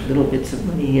give little bits of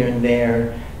money here and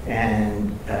there,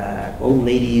 and old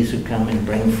ladies who come and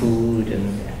bring food,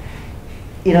 and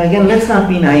again, let's not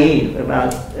be naive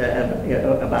about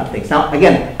things. Now,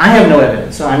 again, I have no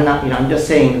evidence, so I'm not. I'm just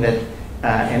saying that,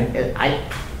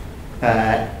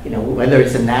 whether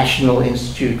it's a National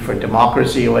Institute for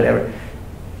Democracy or whatever,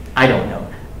 I don't know.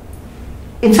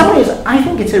 In some ways, I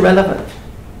think it's irrelevant,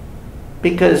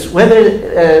 because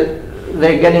whether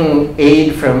they're getting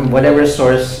aid from whatever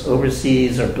source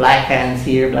overseas, or black hands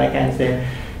here, black hands there,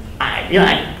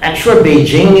 I'm sure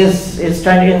Beijing is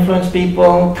trying to influence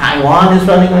people. Taiwan is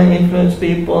probably going to influence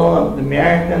people. The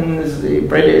Americans, the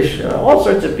British, all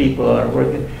sorts of people are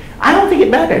working. I don't think it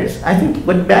matters. I think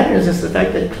what matters is the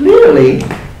fact that clearly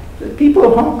the people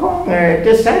of Hong Kong are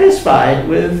dissatisfied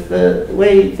with the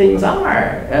way things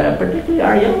are, particularly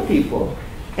our young people.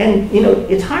 And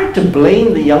it's hard to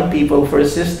blame the young people for a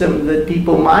system that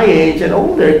people my age and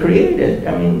older created.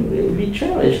 I mean, it would be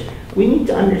churlish. We need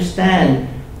to understand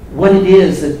what it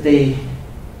is that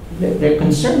they're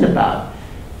concerned about.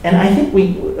 And I think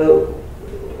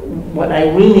what I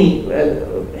really,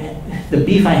 the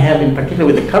beef I have in particular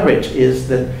with the coverage is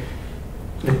that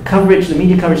the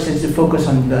media coverage tends to focus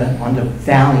on the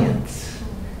valiance,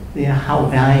 how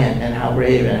valiant and how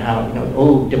brave and how,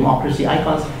 democracy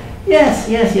icons. Yes,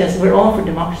 we're all for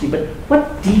democracy, but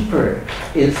what deeper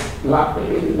is,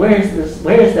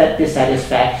 where is that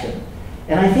dissatisfaction?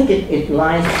 And I think it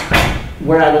lies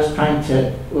where I was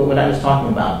what I was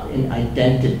talking about in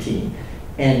identity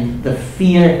and the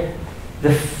fear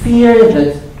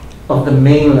that of the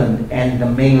mainland and the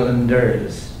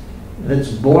mainlanders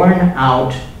that's born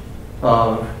out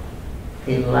of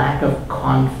a lack of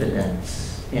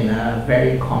confidence in a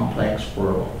very complex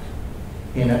world.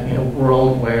 In a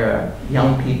world where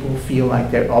young people feel like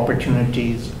their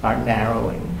opportunities are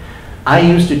narrowing. I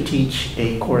used to teach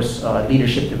a course,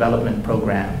 leadership development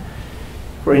program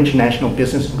for international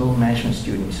business and global management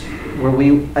students, where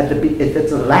we, at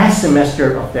the last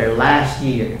semester of their last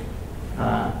year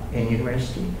in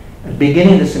university, at the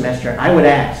beginning of the semester, I would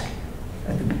ask,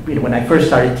 when I first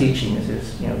started teaching, this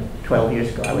is 12 years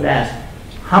ago, I would ask,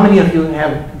 how many of you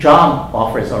have job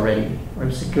offers already or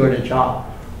have secured a job?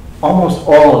 Almost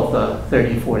all of the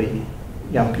 30, 40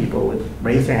 young people would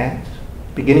raise their hands,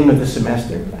 beginning of the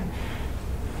semester.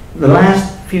 The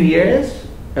last few years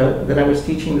that I was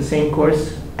teaching the same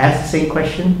course, asked the same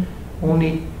question,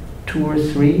 only 2 or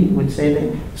 3 would say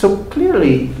that. So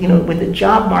clearly, with the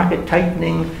job market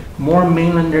tightening, more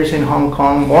mainlanders in Hong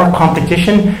Kong, more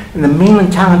competition, and the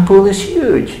mainland talent pool is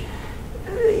huge.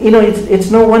 It's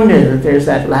no wonder that there's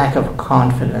that lack of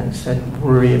confidence and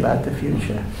worry about the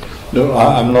future. No,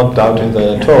 I'm not doubting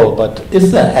that at all, but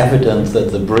is there evidence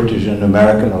that the British and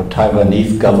American or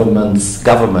Taiwanese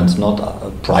governments,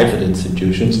 not private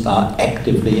institutions, are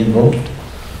actively involved?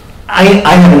 I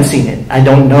haven't seen it. I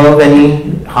don't know of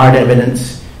any hard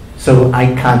evidence, so I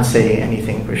can't say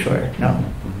anything for sure. No,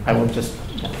 I will just,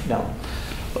 no.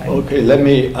 Okay, let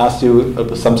me ask you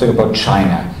something about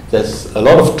China. There's a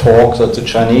lot of talk that the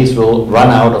Chinese will run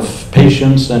out of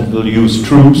patience and will use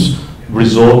troops,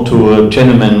 resort to a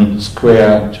Tiananmen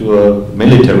Square, to a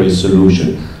military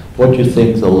solution. What do you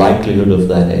think the likelihood of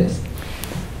that is?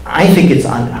 I think it's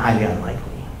highly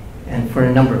unlikely, and for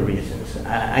a number of reasons.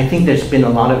 I think there's been a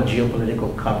lot of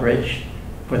geopolitical coverage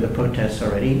for the protests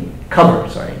already. For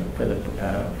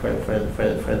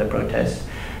the protests.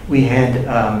 We had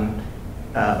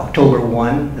October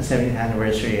 1, the 70th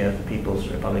anniversary of the People's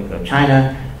Republic of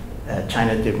China.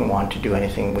 China didn't want to do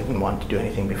anything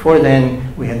before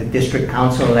then. We had the district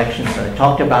council elections that I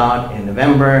talked about in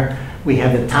November. We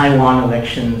have the Taiwan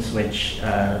elections, which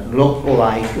look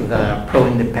like the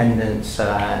pro-independence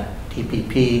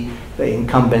TPP. The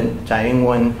incumbent Tsai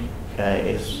Ing-wen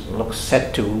looks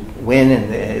set to win, and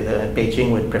the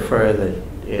Beijing would prefer that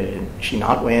she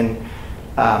not win.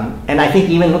 And I think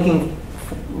even looking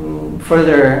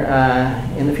further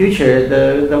in the future,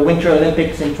 the Winter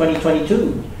Olympics in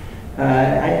 2022.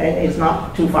 It's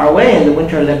not too far away, and the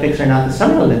Winter Olympics are not the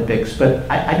Summer Olympics, but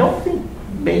I don't think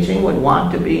Beijing would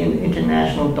want to be an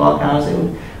international doghouse.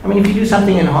 If you do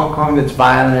something in Hong Kong that's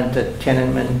violent at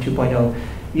Tiananmen 2.0,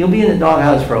 you'll be in the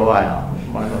doghouse for a while,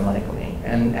 more than likely.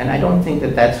 And I don't think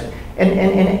that's...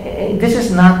 And this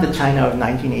is not the China of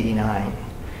 1989.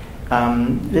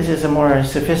 This is a more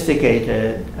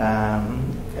sophisticated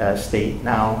state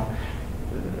now.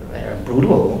 They're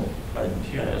brutal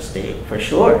state for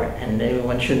sure, and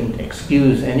one shouldn't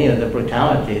excuse any of the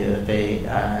brutality that they,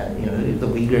 the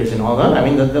Uyghurs and all that.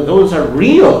 Those are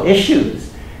real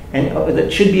issues, and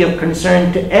that should be of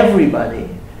concern to everybody.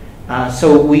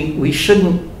 So we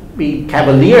shouldn't be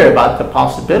cavalier about the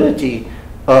possibility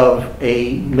of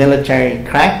a military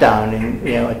crackdown,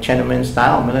 a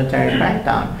Tiananmen-style military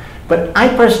crackdown. But I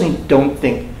personally don't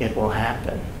think it will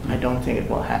happen. I don't think it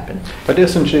will happen. But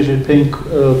isn't Xi Jinping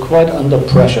quite under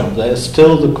pressure? There is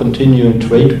still the continuing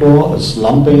trade war, a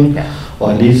slumping,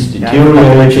 or at least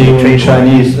deteriorating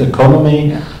Chinese economy.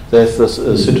 Yeah. There's this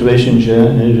situation in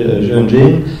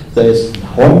Xinjiang, there's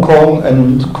Hong Kong,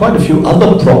 and quite a few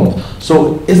other problems.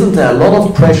 So isn't there a lot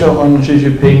of pressure on Xi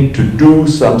Jinping to do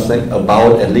something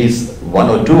about at least one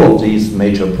or two of these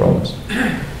major problems?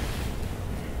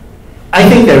 I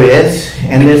think there is,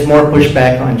 and there's more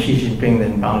pushback on Xi Jinping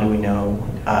than probably we know.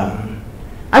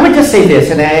 I would just say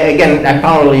this, and I'm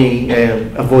probably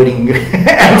avoiding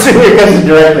answering your question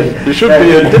directly. You should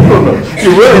be a diplomat.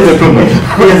 You were a diplomat.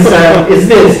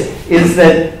 Is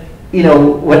that, you know,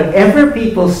 whatever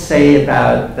people say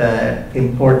about the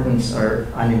importance or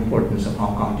unimportance of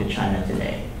Hong Kong to China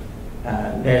today,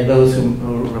 there are those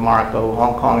who remark, oh,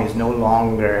 Hong Kong is no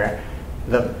longer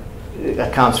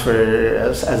accounts for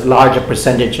as large a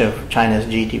percentage of China's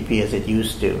GDP as it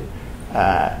used to.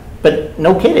 But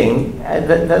no kidding,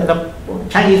 the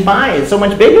Chinese pie is so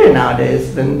much bigger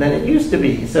nowadays than it used to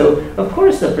be. So of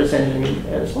course the percentage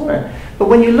is smaller. But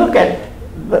when you look at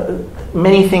the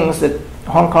many things that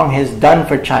Hong Kong has done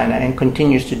for China and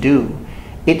continues to do,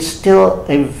 it's still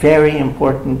a very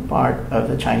important part of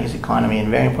the Chinese economy and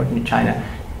very important to China.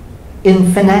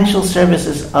 In financial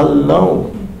services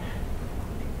alone,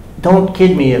 don't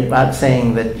kid me about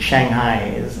saying that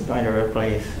Shanghai is going to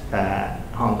replace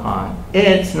Hong Kong.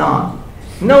 It's not.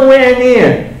 Nowhere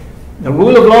near. The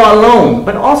rule of law alone,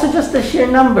 but also just the sheer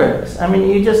numbers. I mean,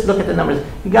 you just look at the numbers.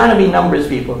 You got to be numbers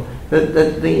people.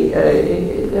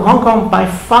 Hong Kong by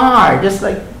far, just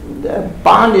like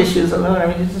bond issues alone, I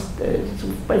mean, it's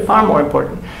by far more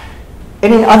important.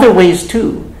 And in other ways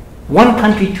too, one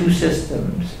country, two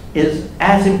systems is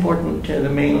as important to the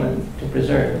mainland to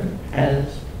preserve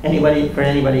as for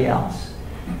anybody else.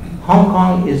 Hong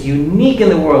Kong is unique in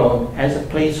the world as a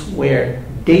place where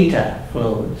data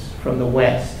flows from the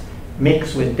West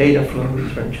mixed with data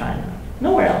flows from China.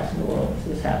 Nowhere else in the world has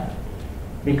this happened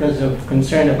because of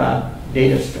concern about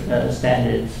data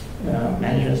standards,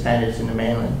 management standards in the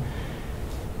mainland.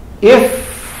 If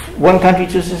one country,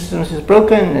 two systems is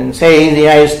broken and say the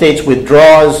United States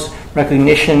withdraws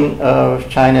recognition of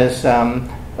China's,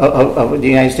 of the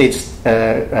United States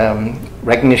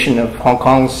recognition of Hong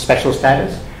Kong's special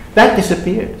status, that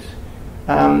disappears.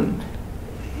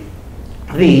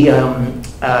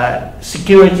 The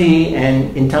security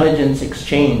and intelligence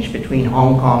exchange between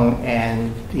Hong Kong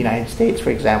and the United States,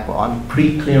 for example, on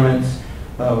pre-clearance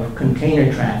of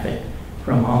container traffic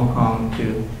from Hong Kong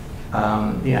to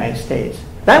the United States,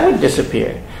 that would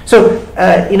disappear. So,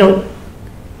 you know,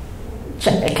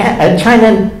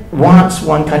 China wants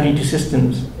one country, two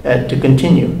systems to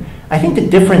continue. I think the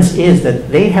difference is that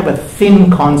they have a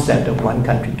thin concept of one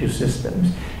country, two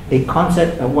systems. A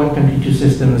concept of one country, two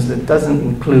systems that doesn't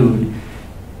include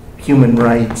human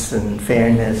rights and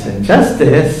fairness and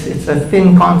justice. It's a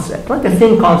thin concept, like a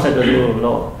thin concept of the rule of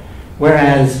law.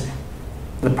 Whereas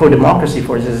the pro-democracy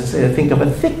forces think of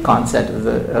a thick concept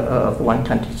of one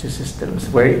country, two systems,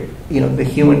 where, you know, the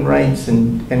human rights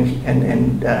and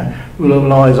rule of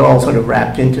law is all sort of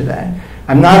wrapped into that.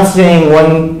 I'm not saying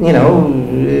one, you know,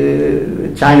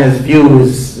 China's view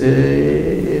is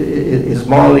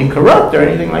morally corrupt or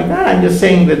anything like that. I'm just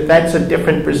saying that that's a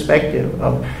different perspective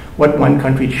of what one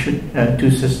country two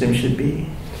systems should be.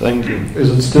 Thank you. Is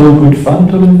it still good fun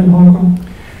to live in Hong Kong?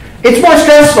 It's more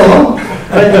stressful,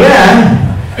 but yeah.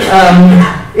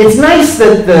 It's nice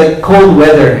that the cold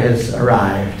weather has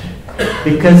arrived,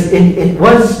 because it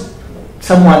was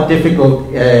somewhat difficult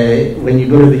when you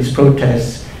go to these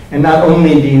protests. And not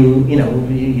only do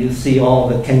you see all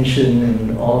the tension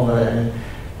and all the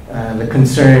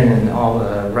concern and all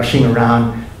the rushing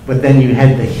around, but then you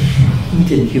had the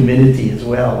heat and humidity as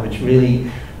well, which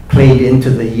really played into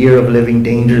the year of living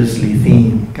dangerously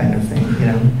theme kind of thing, you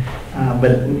know.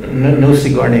 But no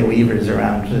Sigourney Weavers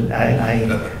around.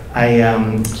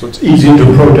 So it's easier to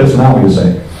protest now, you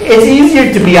say? It's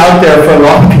easier to be out there for a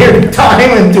long period of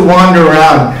time and to wander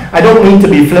around. I don't mean to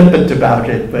be flippant about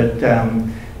it, but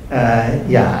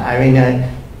yeah, I mean,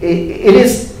 it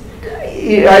is.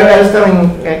 I was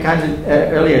telling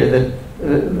earlier that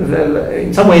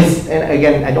in some ways, and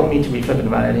again, I don't mean to be flippant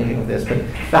about anything of this, but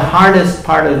the hardest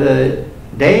part of the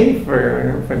day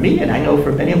for me, and I know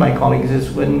for many of my colleagues,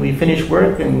 is when we finish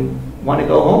work and want to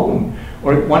go home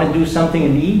or want to do something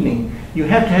in the evening. You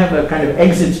have to have a kind of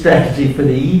exit strategy for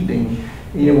the evening.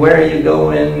 You know, where are you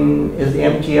going? Is the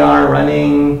MTR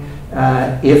running?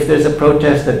 If there's a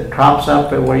protest that crops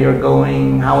up where you're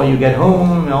going, how will you get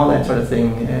home, and all that sort of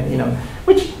thing, you know,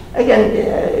 which, again,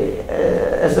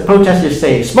 as the protesters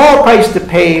say, small price to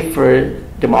pay for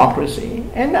democracy.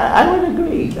 And I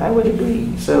would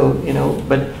agree, So, you know,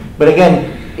 but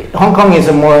again, Hong Kong is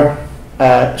a more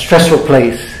stressful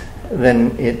place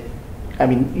than it, I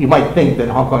mean, you might think that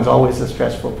Hong Kong is always a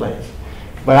stressful place.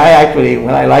 But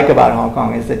what I like about Hong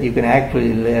Kong is that you can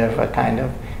actually live a kind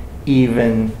of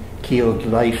even, keeled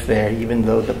life there, even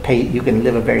though you can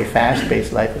live a very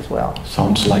fast-paced life as well.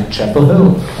 Sounds like Chapel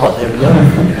Hill. Oh, there we go.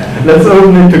 Let's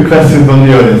open it to questions from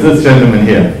the audience. This gentleman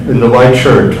here in the white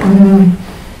shirt.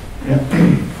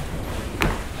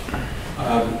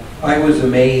 I was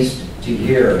amazed to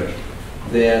hear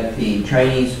that the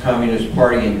Chinese Communist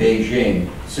Party in Beijing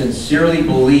sincerely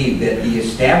believed that the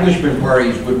establishment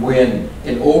parties would win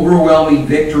an overwhelming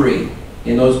victory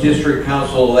in those district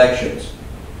council elections,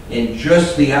 and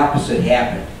just the opposite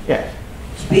happened. Yes.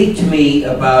 Speak to me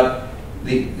about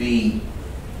at the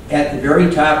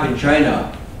very top in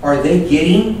China, are they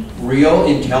getting real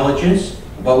intelligence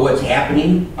about what's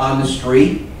happening on the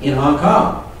street in Hong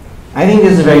Kong? I think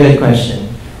this is a very good question,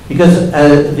 because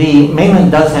the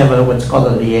mainland does have what's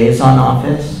called a liaison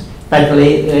office. In fact, the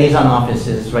liaison office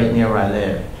is right near where I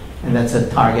live, and that's a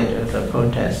target of the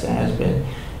protest and has been.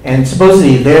 And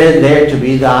supposedly they're there to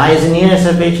be the eyes and ears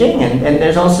of Beijing, and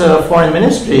there's also a foreign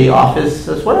ministry office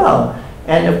as well.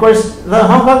 And of course, the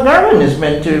Hong Kong government is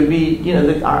meant to be,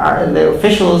 the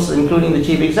officials, including the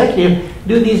chief executive,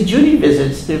 do these duty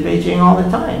visits to Beijing all the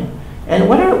time. And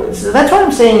so that's why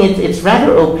I'm saying it's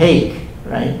rather opaque,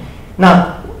 right?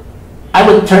 Now, I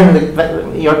would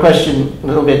turn your question a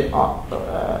little bit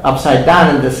upside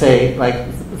down and to say, like,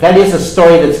 that is a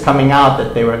story that's coming out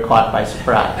that they were caught by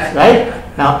surprise, right?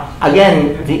 Now,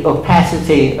 again, the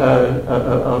opacity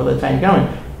of the Chinese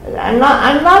government. I'm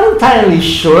not entirely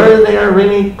sure they are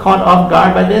really caught off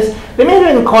guard by this. They may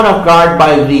have been caught off guard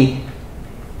by the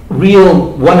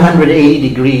real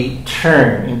 180-degree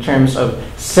turn in terms of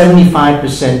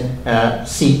 75%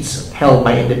 seats held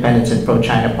by independents and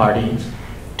pro-China parties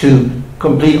to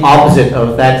complete opposite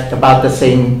of that, about the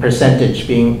same percentage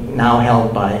being now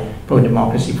held by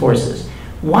pro-democracy forces.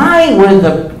 Why were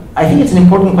I think it's an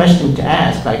important question to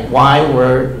ask, like why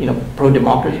were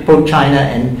pro-democracy, pro-China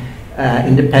and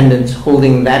independents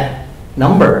holding that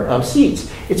number of seats?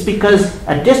 It's because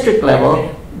at district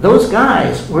level, those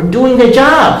guys were doing their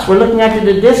jobs, were looking after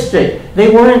the district. They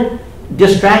weren't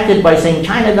distracted by saying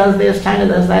China does this, China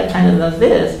does that, China does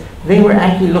this. They were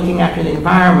actually looking after the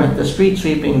environment, the street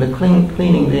sweeping, the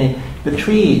cleaning the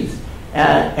trees.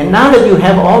 And now that you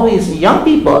have all these young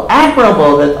people,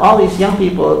 admirable that all these young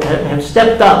people have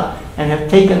stepped up and have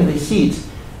taken the seats,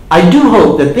 I do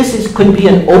hope that could be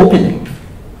an opening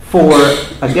for,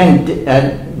 again,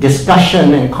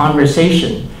 discussion and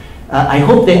conversation. I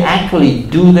hope they actually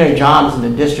do their jobs in the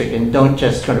district and don't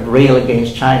just sort of rail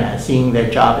against China, seeing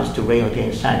their job is to rail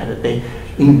against China, that they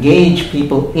engage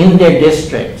people in their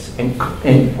districts and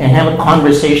have a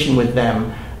conversation with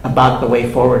them about the way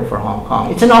forward for Hong Kong.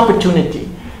 It's an opportunity.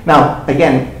 Now,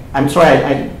 again, I'm sorry,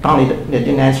 I probably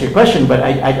didn't answer your question, but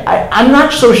I'm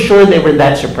not so sure they were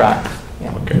that surprised.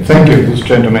 Yeah. Okay, thank you. This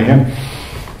gentleman here.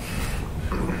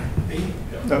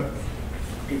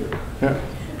 Yeah.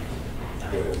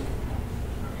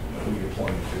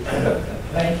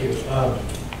 Thank you.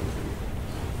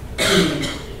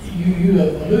 You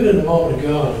alluded a moment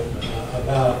ago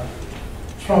about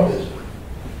Trumpism.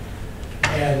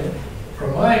 And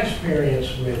from my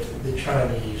experience with the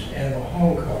Chinese and the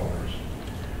Hong Kongers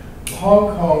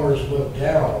look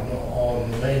down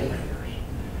on the mainlanders.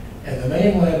 And the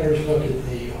mainlanders look at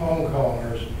the Hong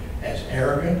Kongers as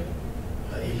arrogant,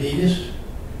 elitist,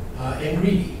 and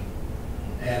greedy.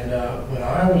 And when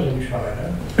I was in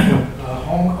China,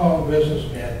 Hong Kong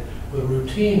businessmen would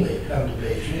routinely come to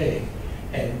Beijing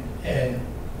and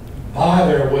buy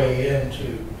their way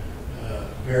into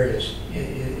various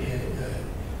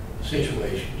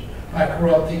situations by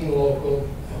corrupting the local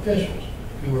officials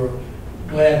who were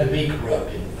glad to be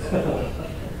corrupted.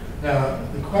 Now,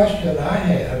 the question I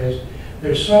have is,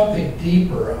 there's something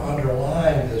deeper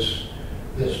underlying this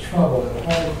trouble in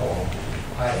Hong Kong,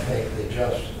 I think, than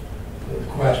just the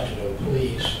question of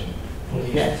police and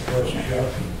police versus young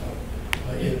people.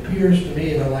 It appears to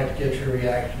me, and I'd like to get your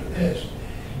reaction to this,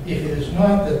 if it is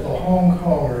not that the Hong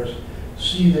Kongers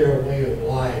see their way of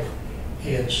life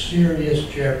in serious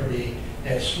jeopardy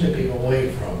and slipping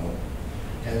away from them,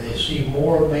 and they see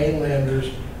more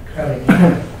mainlanders coming in,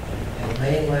 and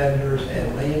mainlanders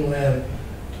and mainland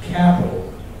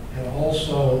capital, and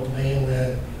also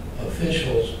mainland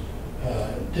officials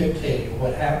dictating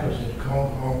what happens in Hong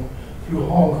Kong through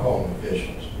Hong Kong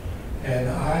officials. And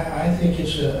I think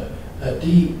it's a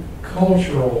deep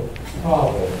cultural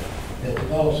problem that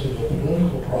develops into a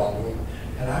political problem,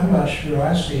 and I'm not sure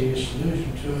I see a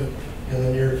solution to it in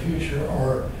the near future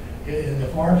or in the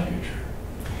far future.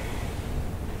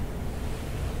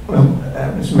 Well,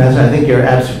 Mr. Messer, I think you're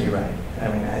absolutely right. I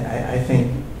mean,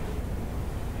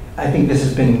 I think this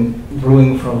has been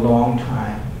brewing for a long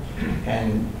time,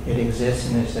 and it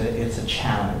exists, and it's a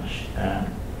challenge.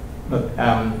 Look,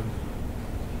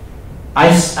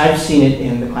 I've seen it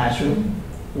in the classroom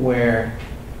where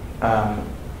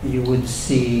you would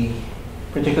see,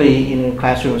 particularly in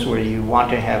classrooms where you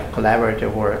want to have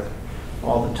collaborative work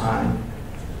all the time,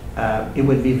 it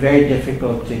would be very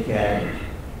difficult to get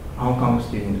Hong Kong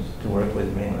students to work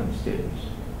with mainland students.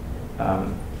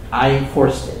 I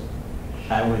forced it.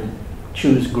 I would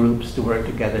choose groups to work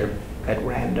together at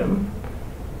random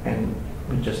and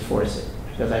would just force it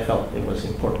because I felt it was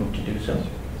important to do so.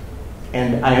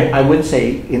 And I would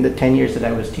say in the 10 years that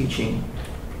I was teaching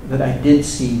that I did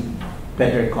see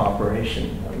better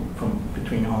cooperation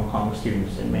between Hong Kong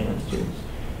students and mainland students.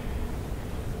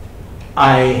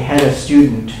 I had a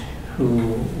student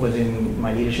who was in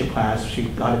my leadership class. She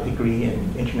got a degree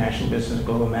in international business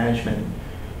global management.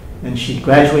 And she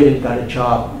graduated, got a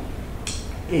job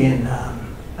in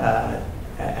at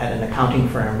an accounting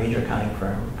firm, major accounting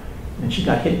firm. And she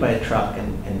got hit by a truck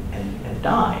and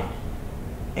died.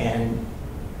 And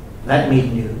that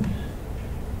made news.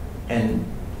 And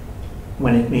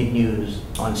when it made news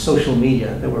on social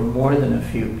media, there were more than a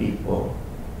few people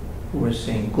who were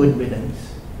saying, good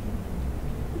riddance.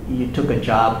 You took a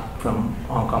job from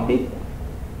Hong Kong people.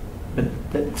 But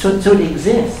so it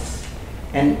exists.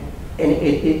 And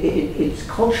it's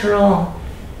cultural.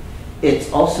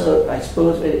 It's also, I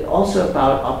suppose, it's also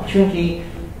about opportunity.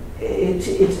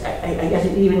 I guess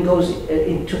it even goes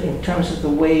in terms of the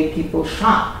way people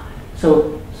shop.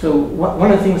 So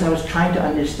one of the things I was trying to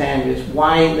understand is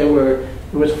why there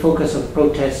was a focus of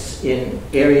protests in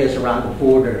areas around the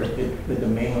border with the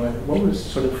mainland. What was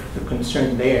sort of the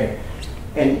concern there?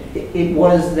 And it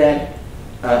was that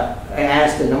I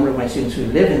asked a number of my students who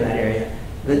live in that area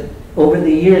that over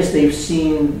the years they've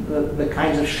seen the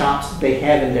kinds of shops that they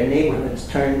had in their neighborhoods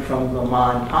turn from the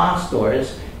ma and pa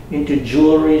stores into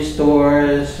jewelry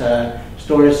stores,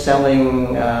 stores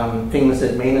selling things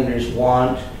that mainlanders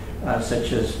want,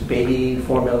 such as baby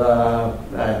formula,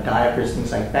 diapers,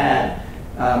 things like that,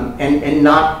 and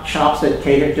not shops that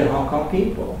cater to Hong Kong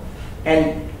people.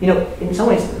 And you know, in some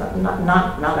ways,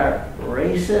 not a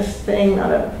racist thing,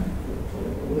 not a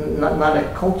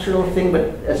cultural thing,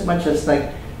 but as much as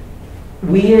like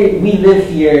we live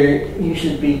here, you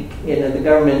should be the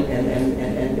government,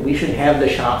 and we should have the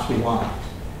shops we want.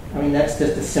 I mean, that's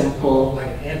just a simple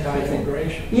like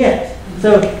anti-immigration. Yes.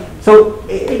 So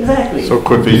exactly. So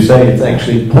could we say it's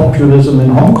actually populism in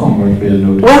Hong Kong what we are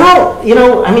noticing? Well, you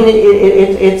know, I mean,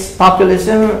 it's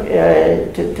populism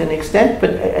to an extent,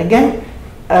 but again,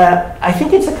 I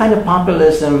think it's a kind of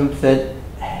populism that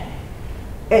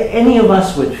any of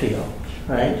us would feel,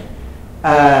 right?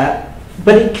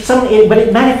 But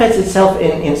it manifests itself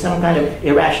in some kind of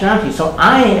irrationality. So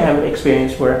I have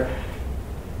experience where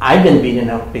I've been beaten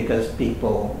up because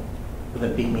people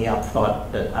that beat me up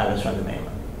thought that I was from the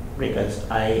mainland. Because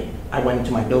I went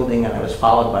into my building and I was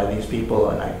followed by these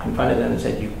people, and I confronted them and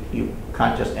said, you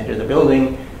can't just enter the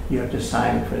building, you have to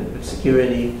sign for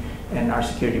security. And our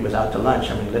security was out to lunch.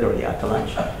 I mean, literally out to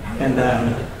lunch. And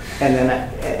then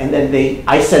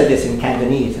I said this in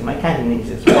Cantonese, and my Cantonese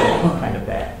is really kind of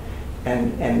bad.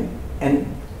 And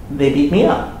they beat me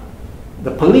up.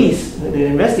 The police that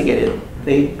investigated,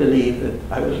 they believed that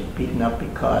I was beaten up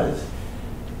because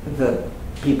the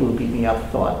people who beat me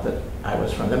up thought that I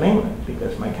was from the mainland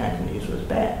because my Cantonese was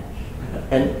bad.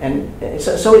 And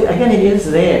so again, it is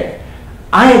there.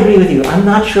 I agree with you. I'm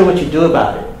not sure what you do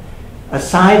about it,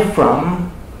 aside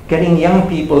from getting young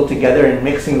people together and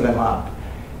mixing them up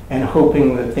and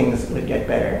hoping that things would get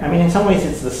better. I mean, in some ways,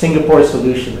 it's the Singapore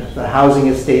solution, the housing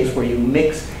estates where you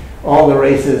mix all the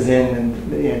races in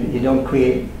and you don't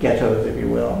create ghettos, if you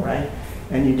will, right?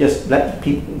 And you just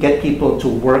get people to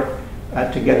work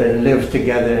together, live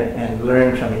together, and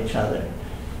learn from each other.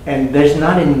 And there's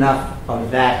not enough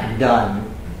of that done,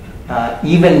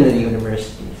 even in the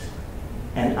universities.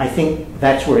 And I think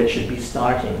that's where it should be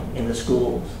starting, in the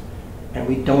schools. And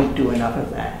we don't do enough of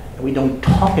that. We don't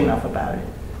talk enough about it.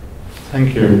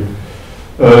 Thank you.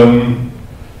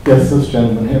 Yes, this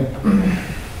gentleman here.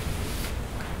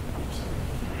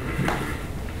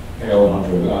 Hey,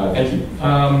 Alejandro. Thank you.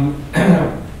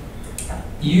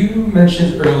 You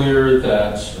mentioned earlier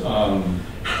that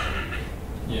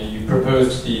you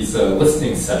proposed these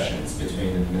listening sessions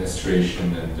between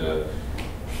administration and the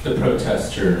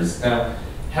protesters. Now,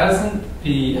 hasn't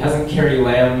Carrie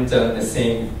Lam done the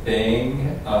same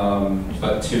thing?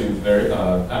 But to very,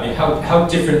 I mean, how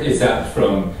different is that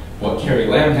from what Carrie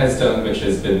Lam has done, which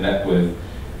has been met with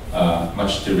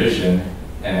much derision?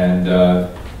 And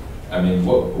I mean,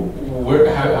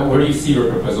 where do you see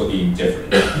your proposal being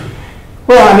different?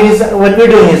 Well, I mean, what we're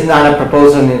doing is not a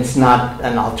proposal and it's not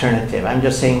an alternative. I'm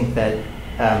just saying that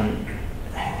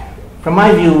from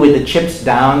my view, with the chips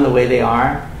down the way they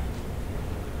are,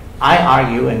 I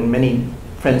argue, and many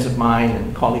friends of mine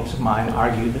and colleagues of mine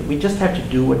argue, that we just have to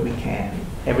do what we can.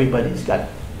 Everybody's got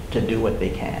to do what they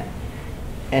can.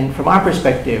 And from our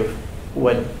perspective,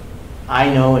 what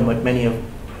I know and what many of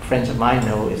friends of mine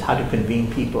know is how to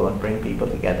convene people and bring people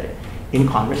together in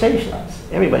conversations.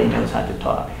 Everybody knows how to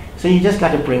talk. So you just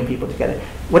got to bring people together.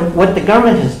 What the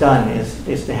government has done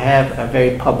is to have a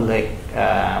very public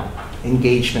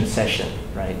engagement session,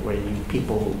 right, where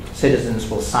citizens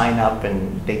will sign up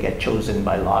and they get chosen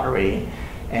by lottery,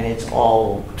 and it's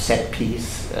all set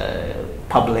piece,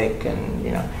 public, and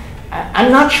you know.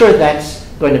 I'm not sure that's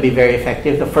going to be very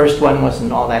effective. The first one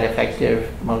wasn't all that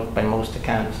effective by most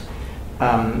accounts.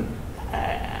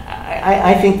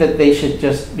 I think that they should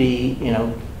just be, you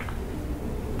know,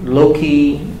 low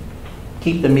key,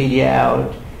 keep the media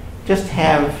out, just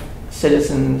have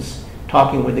citizens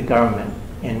talking with the government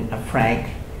in a frank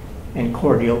and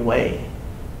cordial way.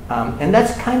 And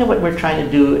that's kind of what we're trying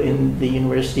to do in the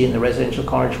university, in the residential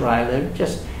college where I live.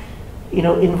 Just, you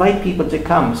know, invite people to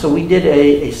come. So we did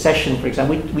a session, for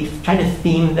example. We tried to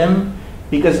theme them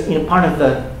because, you know, part of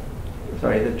the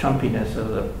Trumpiness of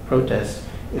the protests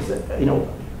is that, you know,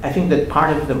 I think that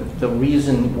part of the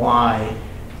reason why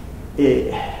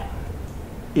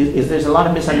is there's a lot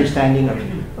of misunderstanding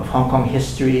of Hong Kong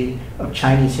history, of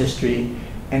Chinese history,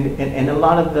 and a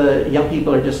lot of the young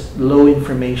people are just low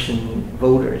information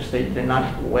voters. They're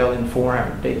not well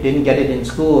informed. They didn't get it in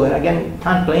school, and again,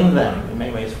 can't blame them in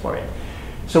many ways for it.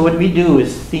 So what we do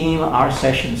is theme our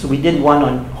sessions. So we did one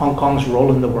on Hong Kong's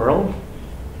role in the world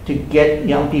to get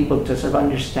young people to sort of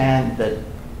understand that,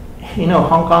 you know,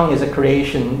 Hong Kong is a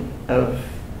creation of,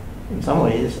 in some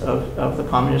ways, of the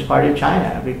Communist Party of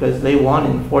China, because they won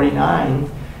in '49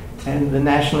 and the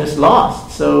nationalists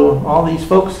lost. So all these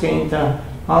folks came to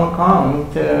Hong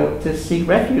Kong to seek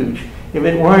refuge. If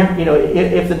it weren't, you know,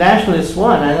 if the nationalists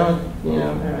won, I don't, you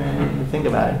know, think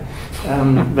about it.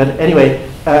 But anyway,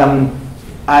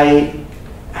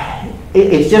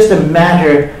 it's just a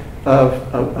matter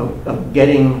of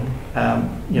getting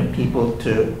you know, people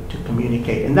to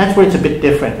communicate, and that's where it's a bit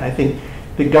different. I think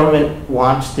the government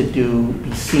wants to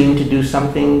be seen to do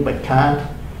something but can't,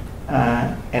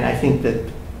 and I think that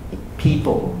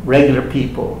people, regular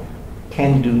people,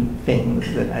 can do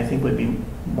things that I think would be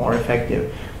more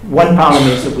effective. One problem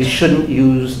is that we shouldn't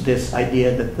use this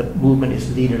idea that the movement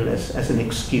is leaderless as an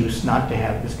excuse not to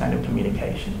have this kind of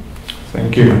communication.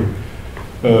 Thank you.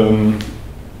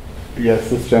 Yes,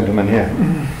 this gentleman here.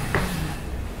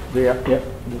 Yeah.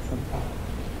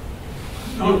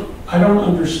 I don't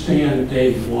understand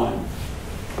day one.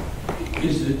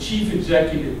 Is the chief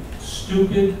executive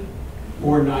stupid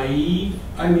or naive?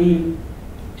 I mean,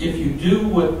 if you do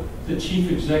what the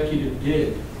chief executive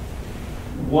did,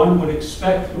 one would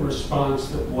expect the response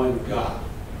that one got.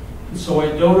 And so I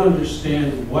don't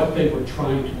understand what they were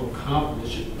trying to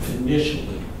accomplish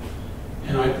initially.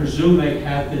 And I presume they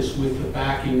had this with the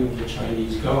backing of the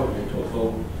Chinese government,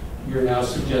 although you're now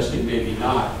suggesting maybe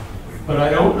not. But I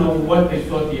don't know what they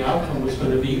thought the outcome was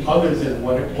going to be other than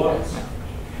what it was.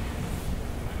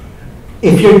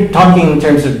 If you're talking in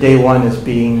terms of day one as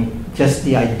being just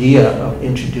the idea of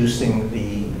introducing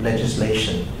the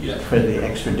legislation for the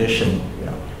extradition,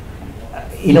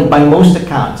 you know, by most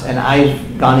accounts, and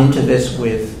I've gone into this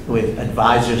with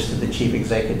advisors to the chief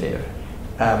executive,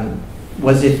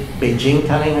 was it Beijing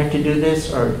telling her to do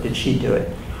this, or did she do it?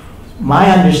 My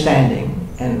understanding,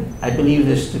 and I believe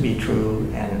this to be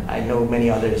true, and I know many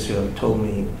others who have told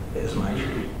me as much,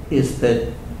 is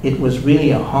that it was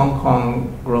really a Hong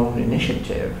Kong-grown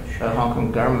initiative, a Hong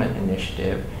Kong government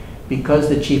initiative, because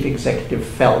the chief executive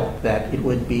felt that it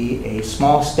would be a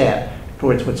small step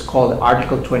towards what's called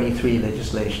Article 23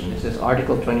 legislation. This is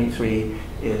Article 23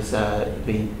 is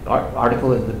the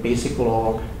article in the basic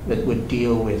law that would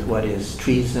deal with what is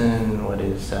treason, what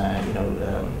is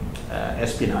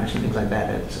espionage and things like that,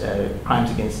 it's,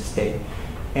 crimes against the state,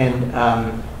 and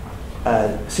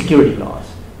security laws,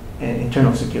 and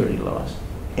internal security laws.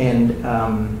 And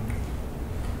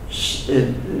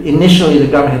initially the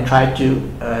government had tried to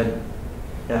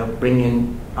bring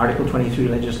in Article 23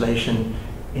 legislation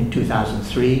in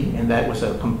 2003, and that was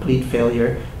a complete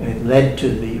failure, and it led to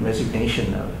the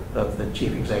resignation of the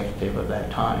chief executive of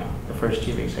that time, the first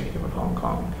chief executive of Hong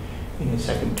Kong in his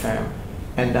second term.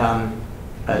 And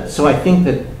so I think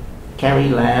that Carrie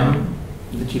Lam,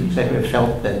 the chief executive,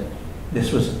 felt that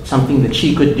this was something that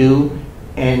she could do,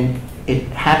 and it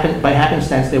happened, by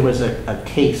happenstance, there was a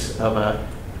case of a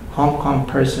Hong Kong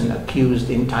person accused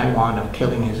in Taiwan of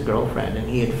killing his girlfriend, and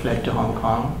he had fled to Hong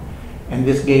Kong. And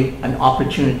this gave an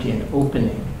opportunity, an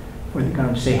opening for the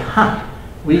government to say,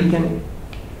 we can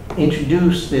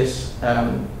introduce this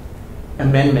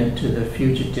amendment to the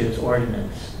Fugitives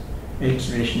Ordinance,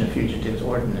 extradition of fugitives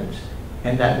ordinance,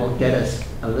 and that will get us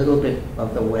a little bit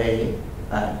of the way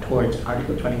towards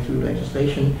Article 23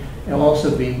 legislation. It will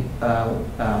also be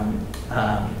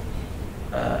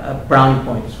brownie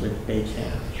points with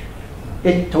Beijing.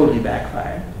 It totally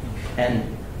backfired, and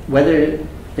whether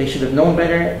they should have known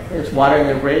better is watering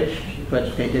the bridge,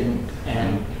 but they didn't.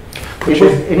 And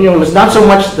it was not so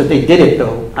much that they did it,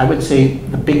 though. I would say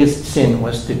the biggest sin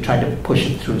was to try to push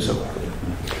it through so quickly.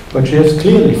 But she has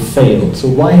clearly failed, so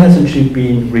why hasn't she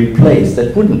been replaced?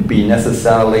 That wouldn't be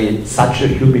necessarily such a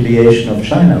humiliation of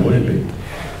China, would it be?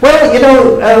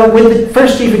 Well, with the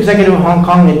first chief executive of Hong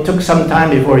Kong, it took some time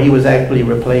before he was actually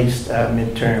replaced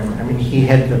midterm. I mean, he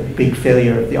had the big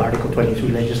failure of the Article 23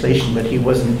 legislation, but he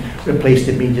wasn't replaced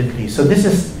immediately. So this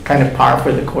is kind of par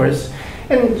for the course.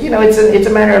 And, it's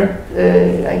a matter of,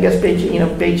 I guess,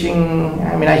 Beijing,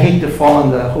 I mean, I hate to fall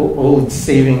on the whole old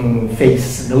saving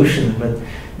face notion, but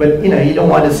you don't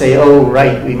want to say, oh,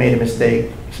 right, we made a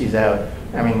mistake, she's out.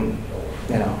 I mean,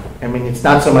 it's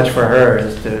not so much for her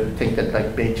as to think that,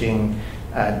 like, Beijing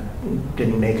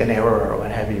didn't make an error or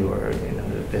what have you, or,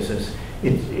 this is,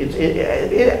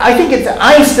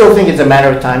 I still think it's a matter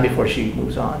of time before she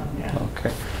moves on. Yeah.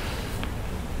 Okay.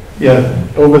 Yeah,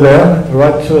 over there,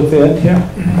 right to the end here.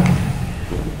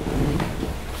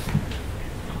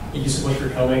 Thank you so much for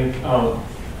coming.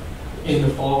 In the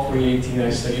fall of 2018, I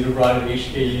studied abroad at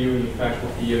HKU in the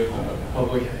Faculty of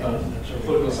Public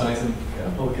Political Science and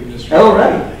Public Administration. Oh,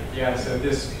 right. Yeah, so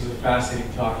this was a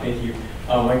fascinating talk. Thank you.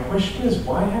 My question is,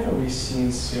 why haven't we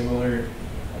seen similar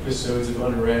episodes of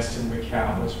unrest in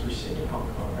Macau as we're seeing in Hong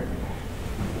Kong right now?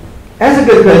 That's a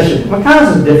good question.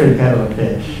 Macau is a different kettle of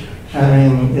fish. I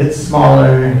mean, it's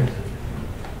smaller.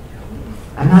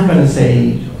 I'm not going to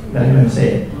say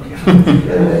it.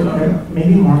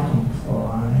 Maybe more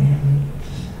compliant.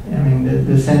 I mean,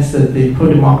 the sense that the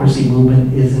pro-democracy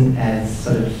movement isn't as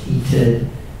sort of heated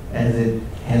as it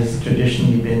has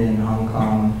traditionally been in Hong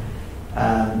Kong.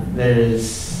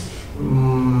 There's,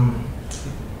 for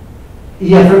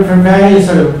various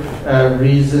sort of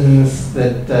reasons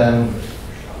that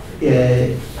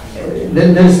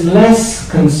there's less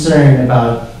concern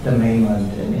about the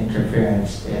mainland and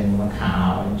interference in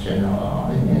Macau in general.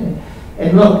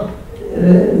 And look,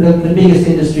 the biggest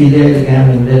industry there, the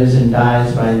gambling, lives and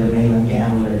dies by the mainland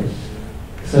gamblers.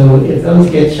 So if those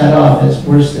get shut off, it's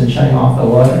worse than shutting off the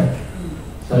water.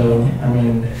 So, I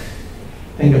mean,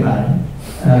 think about it.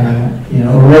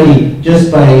 Already just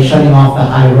by shutting off the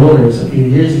high rollers a few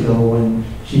years ago when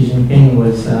Xi Jinping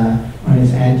was on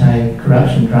his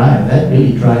anti-corruption drive, that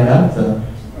really dried up the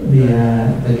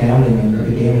gambling and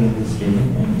the gaming industry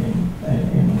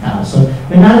in Macau. So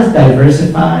they're not as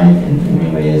diversified in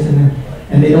many ways,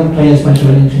 and they don't play as much of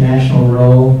an international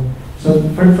role. So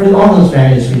for all those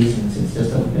various reasons, it's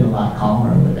just been a lot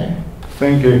calmer over there.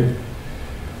 Thank you.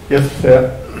 Yes,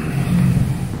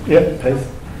 please.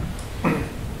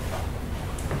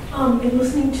 In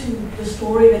listening to the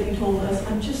story that you told us,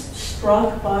 I'm just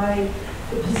struck by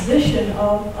the position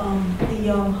of the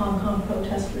young Hong Kong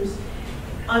protesters.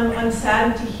 I'm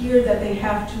saddened to hear that they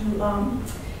have to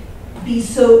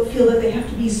feel that they have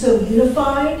to be so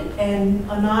unified and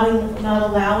not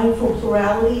allowing for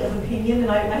plurality of opinion.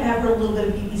 And I have read a little bit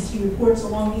of BBC reports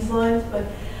along these lines, but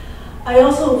I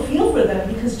also feel for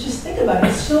them because just think about it.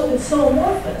 It's so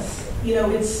amorphous.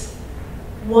 It's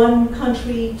one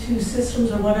country, two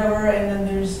systems or whatever, and then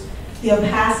there's the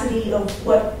opacity of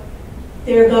what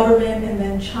their government, and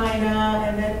then China,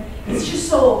 and then it's just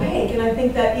so opaque. And I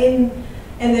think that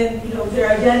their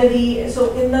identity.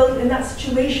 So in that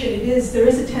situation, there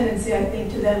is a tendency, I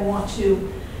think, to then want to,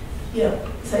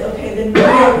 say, okay, then we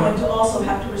are going to also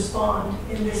have to respond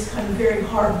in this kind of very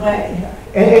hard way.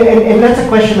 And that's a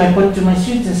question I put to my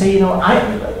students and say,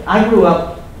 I grew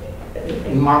up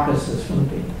in Marcos's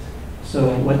Philippines.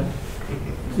 So what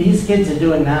these kids are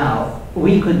doing now,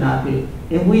 we could not be.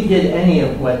 If we did any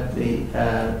of what these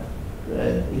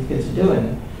kids are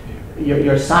doing,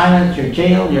 you're silenced, you're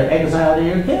jailed, you're exiled, or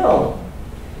you're killed.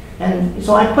 And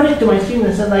so I put it to my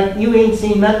students and said, you ain't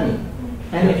seen nothing.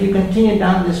 And if you continue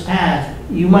down this path,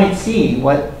 you might see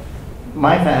what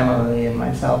my family and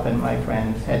myself and my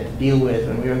friends had to deal with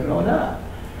when we were growing up.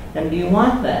 And do you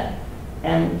want that?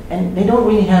 And they don't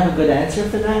really have a good answer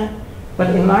for that.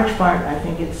 But in large part, I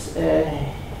think it's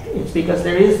because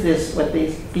there is this, what they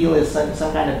feel is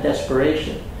some kind of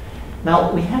desperation.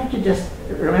 Now, we have to just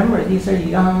remember, these are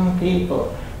young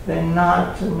people. They're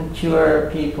not mature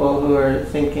people who are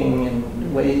thinking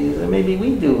in ways that maybe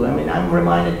we do. I mean, I'm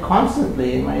reminded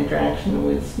constantly in my interaction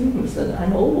with students that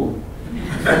I'm old.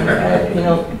 and you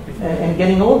know, and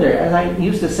getting older. As I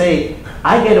used to say,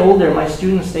 I get older, my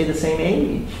students stay the same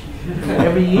age.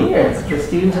 Every year, the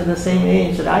students are the same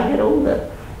age that I get older.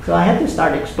 So I had to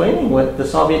start explaining what the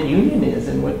Soviet Union is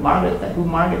and what who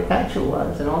Margaret Thatcher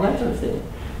was and all that sort of thing.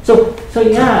 So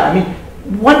yeah, I mean,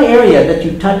 one area that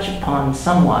you touch upon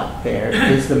somewhat there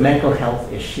is the mental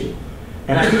health issue.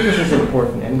 And I think this is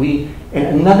important. And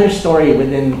another story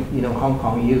within, you know, Hong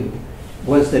Kong U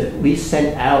was that we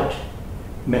sent out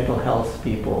mental health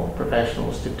people,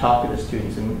 professionals, to talk to the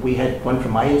students. And we had one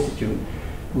from my institute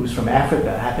who's from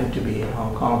Africa, happened to be in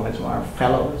Hong Kong as one of our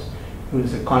fellows,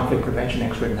 who's a conflict prevention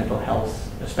expert, mental health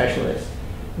specialist.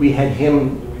 We had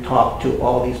him talk to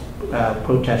all these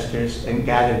protesters and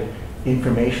gathered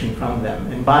information from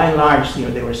them. And by and large, you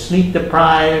know, they were sleep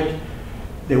deprived,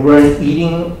 they weren't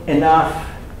eating enough,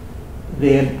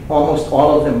 they had almost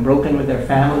all of them broken with their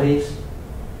families.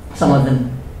 Some of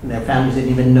them, their families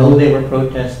didn't even know they were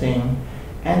protesting.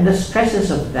 And the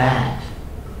stresses of that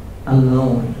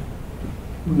alone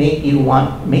make you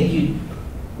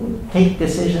take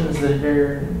decisions that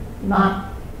are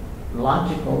not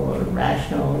logical or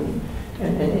rational,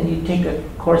 and you take a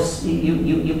course,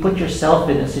 you put yourself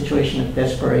in a situation of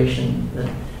desperation that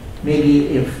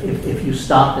maybe if you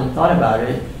stopped and thought about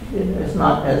it, it's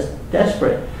not as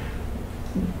desperate.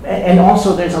 And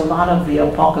also there's a lot of the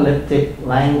apocalyptic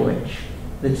language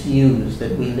that's used,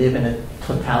 that we live in a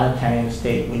totalitarian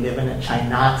state, we live in a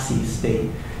China-Nazi state,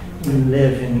 we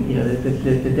live in, you know,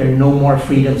 that there are no more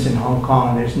freedoms in Hong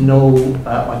Kong, there's no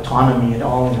autonomy at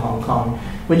all in Hong Kong,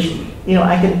 which, you know,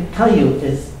 I can tell you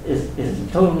is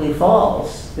totally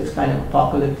false, this kind of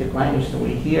apocalyptic language that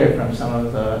we hear from some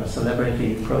of the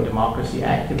celebrity pro-democracy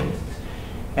activists.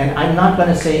 And I'm not going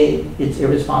to say it's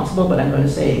irresponsible, but I'm going to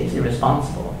say it's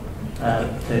irresponsible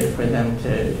for them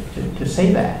to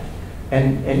say that.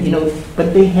 And you know,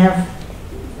 but they have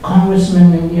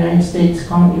congressmen in the United States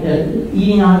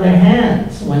eating out of their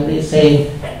hands when they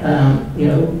say, you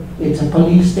know, it's a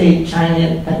police state,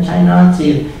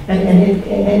 China-Nazi,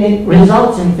 and it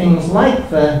results in things like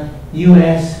the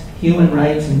U.S. Human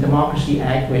Rights and Democracy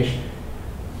Act, which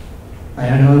I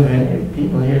don't know if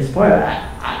people here support.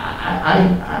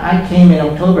 I came in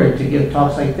October to give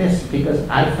talks like this because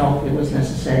I felt it was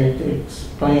necessary to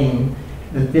explain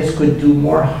that this could do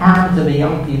more harm to the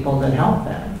young people than help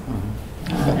them.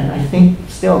 And I think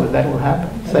still that will happen.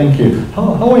 Thank you.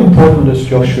 How important is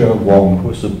Joshua Wong,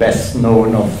 who's the best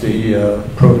known of the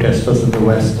protesters in the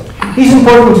West? He's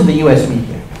important to the U.S.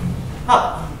 media.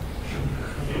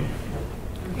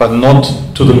 But not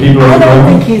to the people I of don't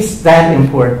Hong think he's that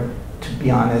important, to be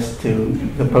honest, to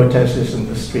the protesters in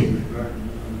the street.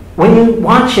 When you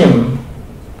watch him,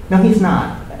 no, he's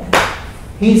not.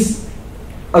 He's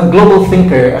a global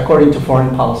thinker, according to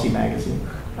Foreign Policy magazine.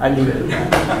 I leave it at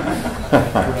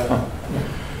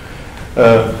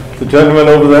that. The gentleman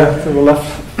over there to the left.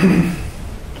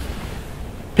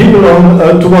 People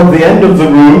toward the end of the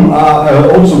room are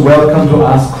also welcome to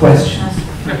ask questions.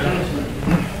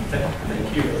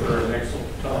 Thank you for an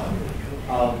excellent talk.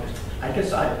 I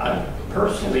guess I'm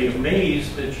personally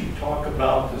amazed that you talk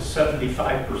about the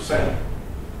 75%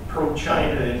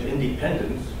 pro-China and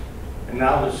independence, and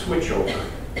now the switchover.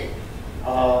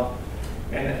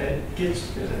 And it gets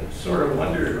sort of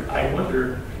I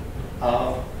wonder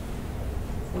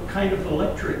what kind of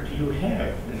electorate do you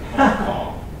have in Hong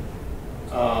Kong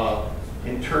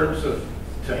in terms of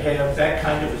to have that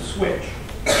kind of a switch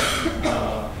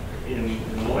in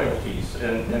loyalties,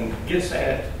 and gets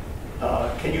at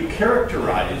can you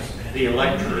characterize the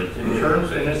electorate in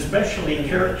terms, and especially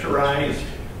characterize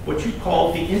what you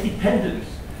call the independence?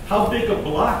 How big a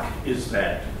block is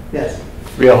that? Yes.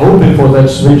 We are hoping for that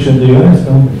switch in the US,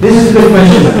 don't we? This is a good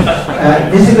question.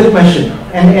 This is a good question.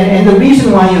 And the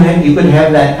reason why you could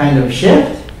have that kind of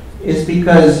shift is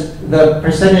because the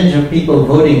percentage of people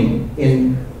voting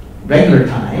in regular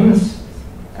times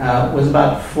was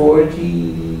about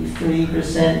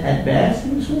 43% at best,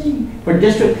 usually. For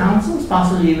district councils,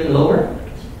 possibly even lower.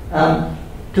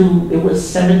 It was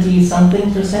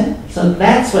 70-something%. So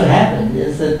that's what happened,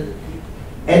 is that.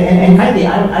 And frankly,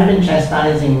 I've been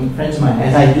chastising friends of mine,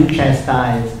 as I do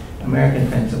chastise American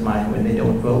friends of mine when they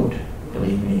don't vote,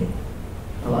 believe me.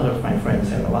 A lot of my friends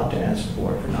have a lot to answer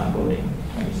for not voting in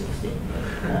 2016.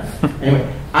 Anyway,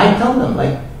 I tell them,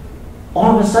 like,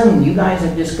 all of a sudden you guys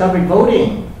have discovered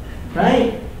voting,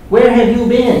 right? Where have you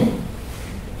been?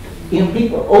 You know,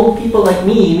 old people like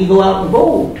me, we go out and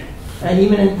vote, and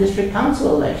even in district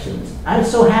council elections. I'm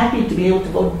so happy to be able to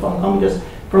vote in Hong Kong because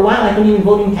for a while I couldn't even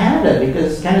vote in Canada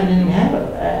because Canada didn't have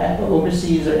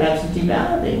overseas or absentee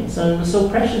balloting. So it was so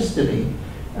precious to me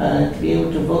to be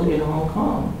able to vote in Hong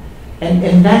Kong.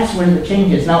 And that's where the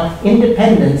change is. Now,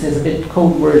 independence is a bit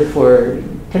code word for,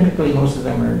 typically most of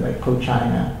them are like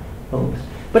pro-China folks.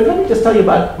 But let me just tell you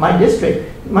about my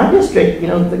district. My district, you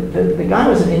know, the guy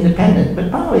was an independent,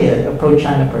 but probably a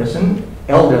pro-China person,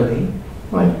 elderly.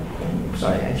 Like,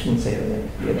 sorry, I shouldn't say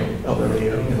that, you know, elderly,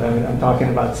 because I'm talking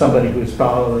about somebody who's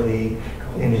probably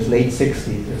in his late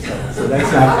 60s or so. So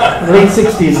that's not, late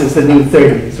 60s is the new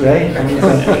 30s, right? I mean,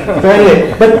 so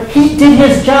anyway, but he did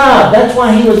his job. That's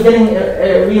why he was getting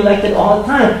reelected all the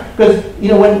time. Because, you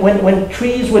know, when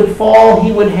trees would fall,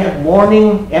 he would have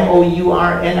mourning,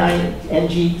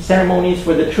 M-O-U-R-N-I-N-G, ceremonies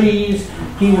for the trees.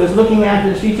 He was looking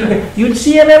after the streets. You'd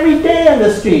see him every day on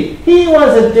the street. He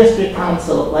was a district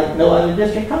council like no other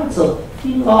district council.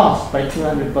 He lost by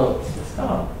 200 votes.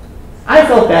 I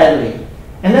felt badly.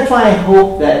 And that's why I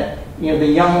hope that, you know, the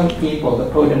young people, the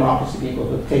pro-democracy people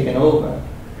who have taken over,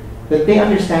 that they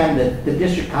understand that the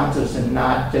district councils are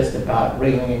not just about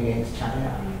railing against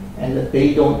China, and that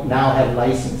they don't now have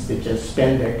license to just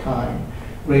spend their time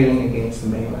railing against the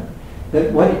mainland.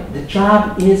 That what the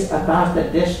job is about the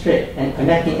district and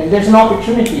connecting, and there's an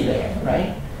opportunity there,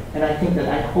 right? And I think that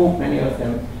I hope many of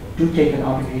them do take an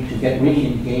opportunity to get really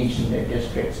engaged in their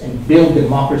districts and build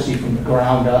democracy from the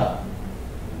ground up,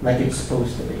 like it's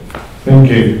supposed to be. Thank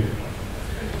you.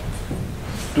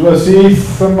 Do I see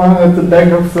someone at the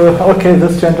back of the... Okay,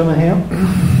 this gentleman here.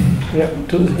 Yeah,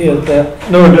 here, there.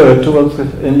 No, towards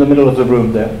in the middle of the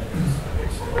room there.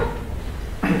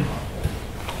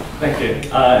 Thank you,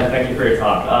 and thank you for your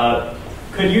talk.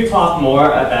 Could you talk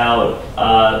more about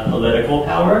political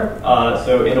power?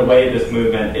 So in a way, this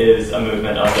movement is a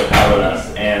movement of the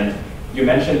powerless, and you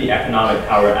mentioned the economic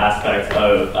power aspect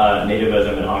of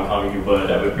nativism in Hong Kong. You would,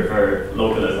 I would prefer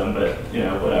localism, but you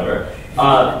know, whatever.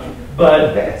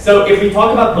 But so if we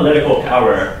talk about political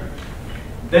power,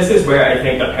 this is where I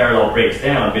think the parallel breaks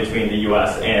down between the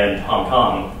US and Hong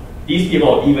Kong. These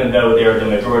people, even though they're the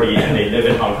majority and they live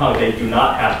in Hong Kong, they do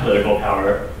not have political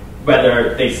power,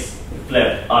 whether they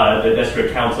flip the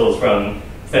district councils from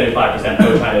 75%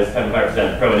 pro-China,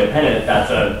 75% pro-independent.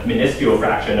 That's a minuscule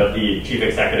fraction of the chief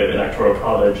executive electoral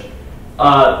college.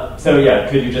 So yeah,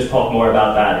 could you just talk more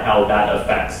about that, how that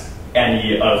affects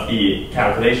any of the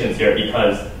calculations here?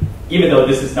 Because even though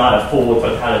this is not a full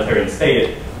totalitarian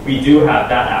state, we do have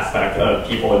that aspect of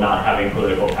people not having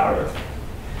political power.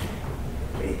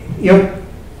 You're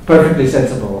perfectly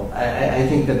sensible. I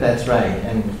think that that's right.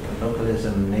 And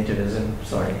localism, nativism,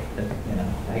 sorry, but, you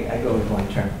know, I go with one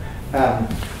term.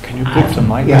 Can you put the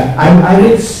mic? Yeah, I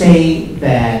would say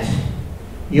that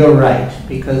you're right,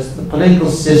 because the political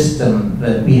system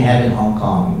that we have in Hong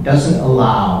Kong doesn't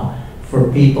allow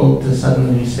for people to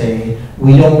suddenly say,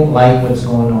 we don't like what's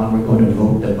going on, we're going to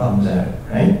vote the bums out,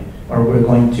 right? Or we're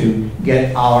going to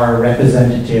get our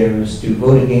representatives to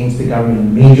vote against the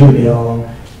government major bill,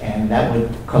 and that would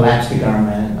collapse the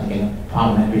government, like in a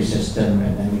parliamentary system,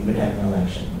 and then we would have an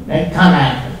election. That can't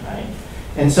happen.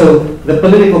 And so the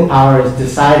political power is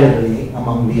decidedly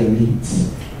among the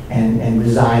elites and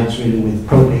resides really with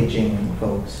pro-Beijing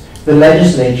folks. The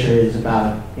legislature is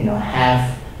about, you know,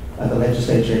 half of the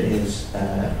legislature is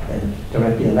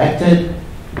directly elected.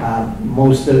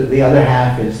 Most of the other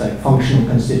half is like functional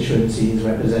constituencies,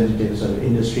 representatives of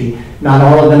industry. Not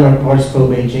all of them are, of course,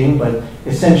 pro-Beijing, but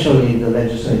essentially the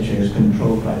legislature is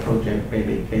controlled by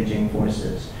pro-Beijing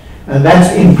forces.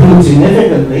 That's improved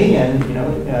significantly, and you know,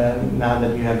 now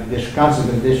that you have district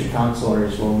councils, the district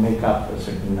councilors will make up a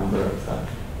certain number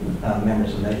of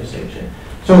members of the legislature.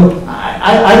 So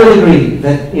I would agree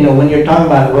that, you know, when you're talking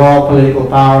about raw political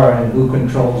power and who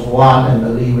controls what and the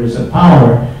levers of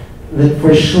power, that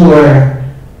for sure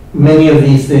many of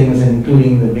these things,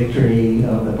 including the victory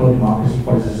of the pro-democracy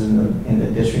forces in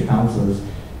the district councils,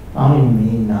 probably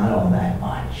mean not all that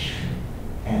much.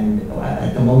 And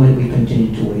at the moment, we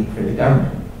continue to wait for the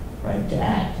government, right, to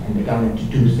act, and the government to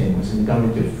do things, and the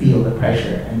government to feel the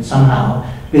pressure. And somehow,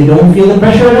 they don't feel the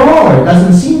pressure at all, or it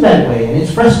doesn't seem that way, and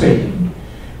it's frustrating.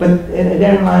 But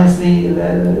therein lies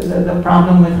the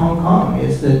problem with Hong Kong,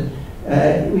 is that,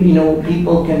 you know,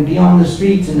 people can be on the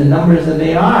streets in the numbers that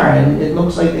they are, and it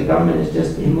looks like the government is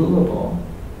just immovable.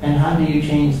 And how do you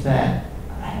change that?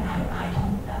 I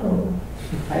don't know.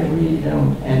 I really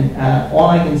don't. And all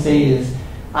I can say is,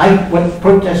 what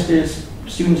protesters,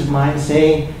 students of mine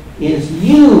say is,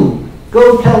 you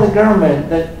go tell the government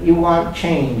that you want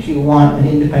change, you want an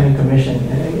independent commission.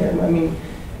 And I mean,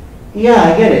 yeah,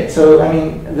 I get it. So, I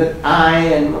mean, that I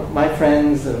and my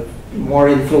friends of more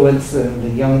influence than the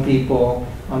young people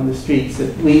on the streets,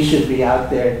 that we should be out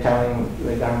there telling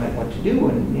the government what to do.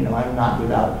 And, you know, I'm not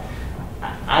without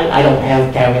I don't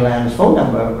have Carrie Lam's phone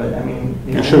number, but I mean,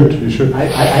 you should.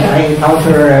 I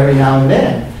encounter her every now and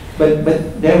then.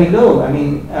 But there we go. I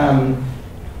mean,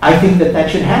 I think that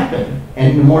should happen,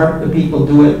 and the more the people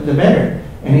do it, the better.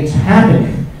 And it's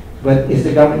happening. But is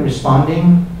the government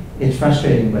responding? It's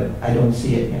frustrating, but I don't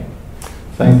see it yet.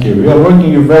 Thank you. We are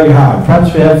working you very hard.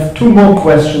 Perhaps we have 2 more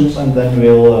questions, and then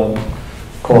we'll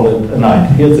call it a night.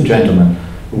 Here's a gentleman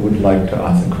who would like to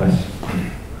ask a question.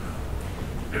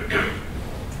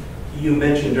 You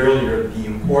mentioned earlier the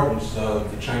importance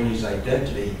of the Chinese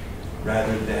identity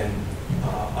rather than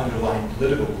underlying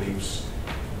political beliefs.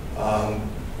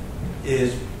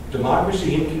 Is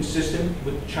democracy inconsistent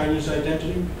with the Chinese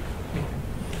identity?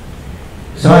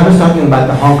 So I was talking about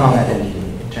the Hong Kong identity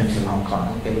in terms of Hong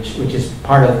Kong, okay, which is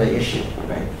part of the issue,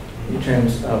 right? In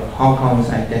terms of Hong Kong's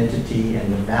identity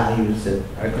and the values that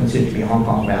are considered to be Hong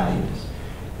Kong values.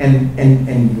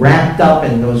 And wrapped up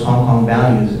in those Hong Kong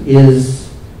values is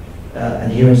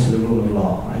adherence to the rule of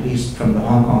law, at least from the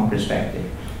Hong Kong perspective.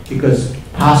 Because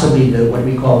possibly what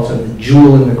we call sort of the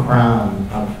jewel in the crown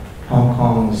of Hong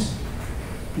Kong's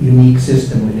unique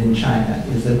system within China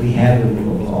is that we have the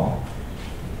rule of law.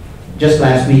 Just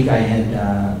last week I had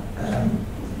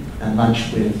a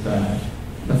lunch with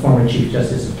the former Chief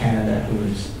Justice of Canada who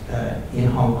was in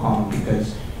Hong Kong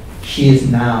because she is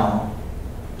now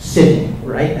sitting,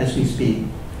 right as we speak,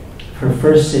 her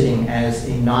first sitting as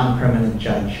a non-permanent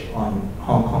judge on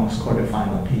Hong Kong's Court of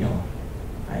Final Appeal.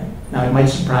 Right? Now it might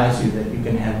surprise you that you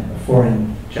can have a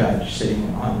foreign judge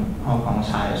sitting on Hong Kong's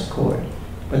highest court,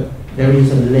 but there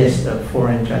is a list of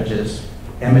foreign judges,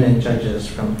 eminent judges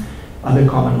from other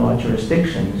common law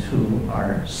jurisdictions who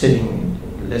are sitting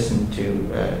and listen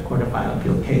to Court of Final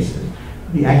Appeal cases.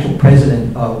 The actual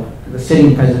the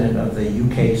sitting president of the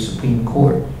UK Supreme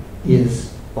Court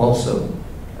is also,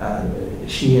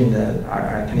 she and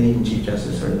our Canadian Chief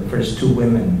Justice are the first 2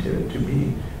 women to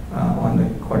be on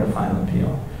the Court of Final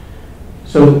Appeal.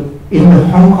 So in the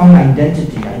Hong Kong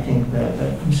identity, I think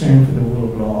the concern for the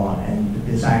rule of law and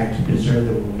the desire to preserve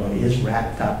the rule of law is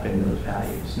wrapped up in those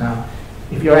values. Now,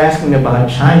 if you're asking about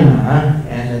China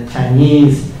and the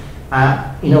Chinese,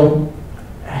 you know,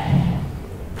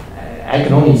 I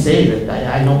can only say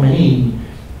that I know many.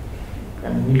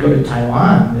 I mean, you go to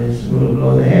Taiwan, there's rule of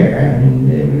law there. I mean,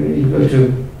 you go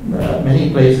to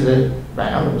many places. I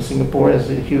don't know, Singapore is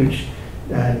a huge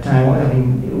Taiwan. I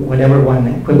mean, whatever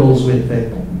one quibbles with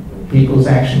the People's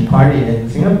Action Party in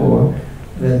Singapore,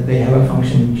 that they have a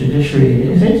functioning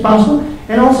judiciary. It's possible.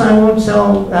 And also, I won't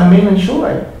sell mainland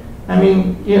shore. I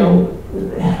mean, you know,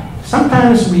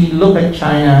 sometimes we look at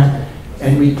China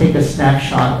and we take a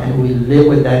snapshot and we live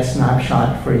with that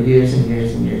snapshot for years and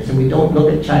years and years, and we don't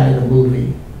look at China the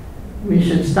movie. We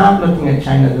should stop looking at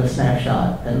China the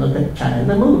snapshot and look at China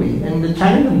the movie. And the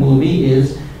China the movie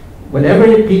is whatever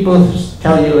people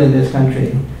tell you in this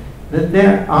country, that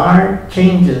there are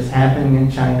changes happening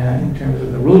in China in terms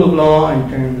of the rule of law, in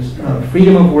terms of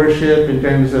freedom of worship, in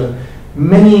terms of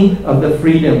many of the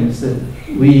freedoms that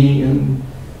we in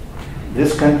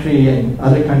this country and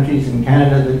other countries in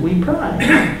Canada that we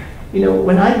pride. You know,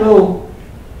 when I go,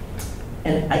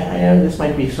 and I know this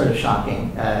might be sort of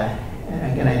shocking,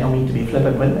 again, I don't mean to be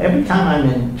flippant, but every time I'm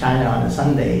in China on a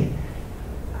Sunday,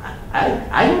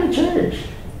 I go to church,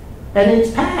 and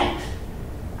it's packed.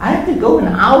 I have to go an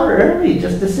hour early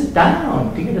just to sit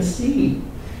down, to get a seat.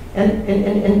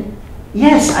 And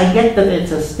yes, I get that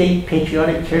it's a state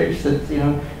patriotic church, that, you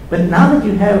know, but now that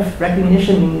you have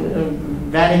recognition of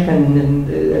Vatican and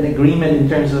an agreement in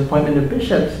terms of appointment of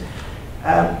bishops,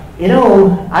 you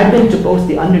know, I've been to both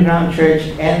the underground church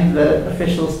and the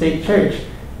official state church.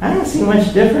 I don't see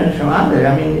much difference from either.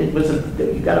 I mean,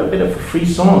 you got a bit of a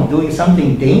frisson doing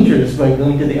something dangerous by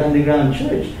going to the underground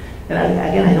church. And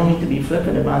again, I don't mean to be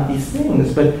flippant about these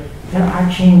things, but there are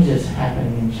changes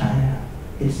happening in China.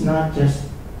 It's not just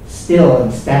still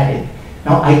and static.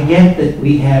 Now, I get that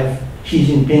we have Xi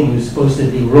Jinping, who's supposed to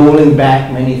be rolling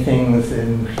back many things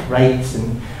and rights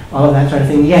and all of that sort of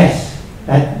thing. Yes,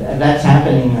 that's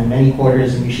happening in many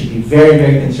quarters, and we should be very,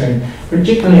 very concerned.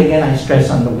 Particularly, again, I stress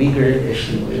on the Uyghur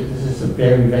issue. This is a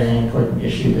very, very important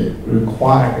issue that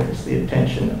requires the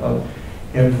attention of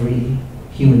every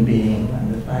human being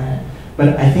on the planet.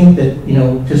 But I think that, you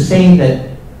know, to say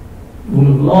that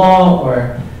rule of law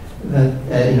or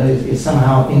that you know, is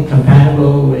somehow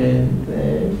incompatible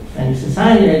with Chinese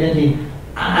society or identity,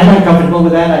 I'm not comfortable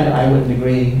with that. I wouldn't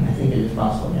agree. I think it is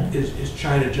possible. Yeah. Is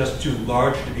China just too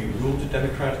large to be ruled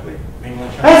democratically?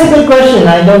 Mainland China? That's a good question.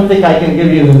 I don't think I can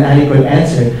give you an adequate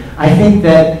answer. I think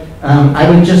that I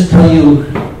would just tell you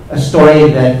a story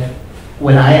that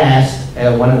when I asked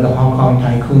one of the Hong Kong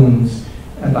tycoons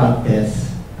about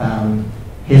this,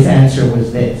 his answer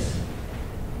was this,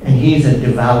 and he's a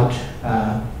devout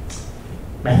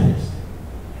Methodist.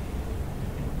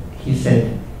 He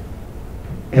said,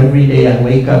 every day I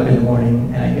wake up in the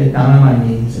morning and I get down on my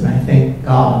knees and I thank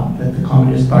God that the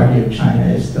Communist Party of China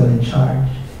is still in charge,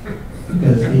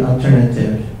 because the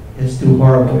alternative is too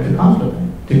horrible to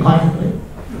contemplate.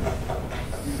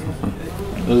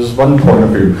 This is one point of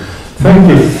view. Thank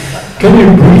you. Can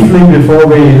you briefly, before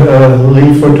we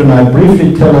leave for tonight,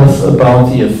 briefly tell us about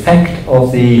the effect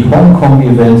of the Hong Kong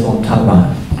events on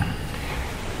Taiwan?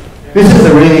 This is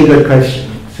a really good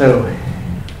question. So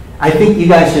I think you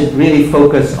guys should really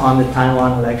focus on the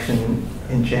Taiwan election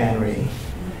in January.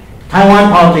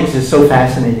 Taiwan politics is so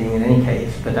fascinating in any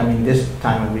case, but I mean this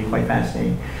time it will be quite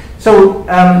fascinating. So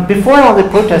before all the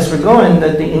protests were going,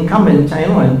 the incumbent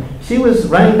Taiwan, she was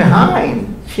running behind.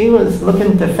 She was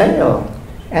looking to fail.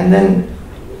 And then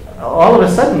all of a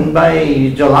sudden,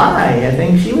 by July, I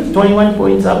think she was 21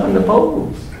 points up in the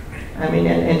polls. I mean,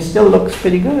 and still looks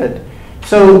pretty good.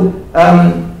 So,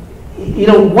 you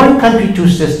know, one country, two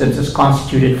systems is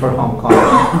constituted for Hong Kong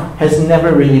has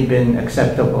never really been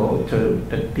acceptable to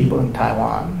the people in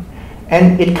Taiwan.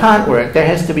 And it can't work. There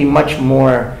has to be much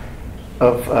more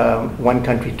of one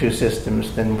country, two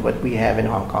systems than what we have in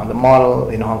Hong Kong. The model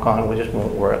in Hong Kong just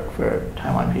won't work for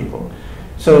Taiwan people.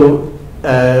 So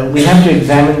we have to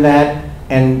examine that,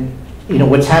 and you know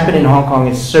what's happened in Hong Kong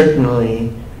is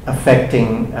certainly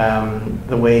affecting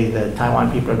the way the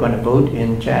Taiwan people are going to vote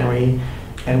in January,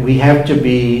 and we have to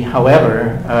be,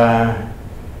 however,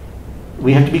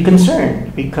 we have to be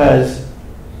concerned, because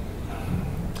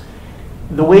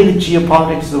the way the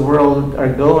geopolitics of the world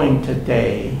are going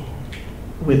today,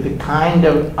 with the kind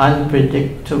of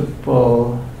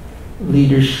unpredictable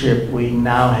leadership we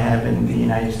now have in the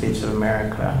United States of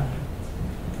America,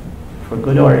 for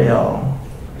good or ill,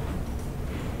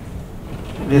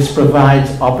 this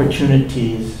provides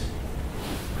opportunities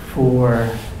for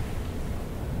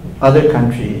other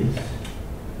countries,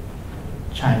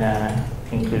 China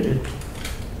included,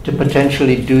 to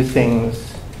potentially do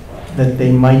things that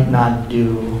they might not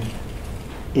do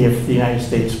if the United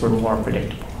States were more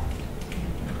predictable.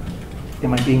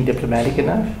 Am I being diplomatic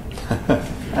enough?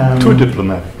 Too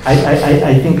diplomatic.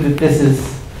 I think that this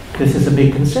is a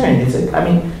big concern. I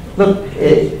mean, look,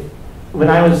 when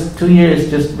I was 2 years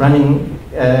just running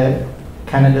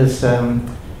Canada's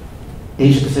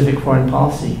Asia-Pacific foreign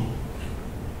policy,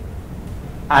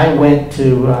 I went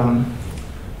to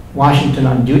Washington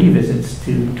on duty visits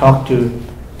to talk to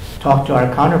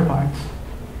our counterparts.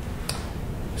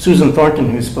 Susan Thornton,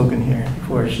 who's spoken here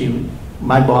before,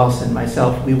 my boss and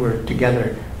myself, we were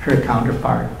together, her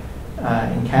counterpart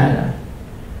in Canada.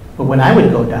 But when I would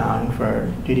go down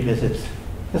for duty visits,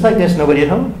 it's like there's nobody at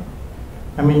home.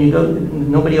 I mean, you go,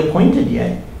 nobody appointed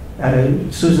yet.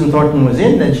 Susan Thornton was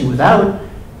in, then she was out,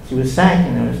 she was sacked,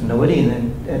 and there was nobody,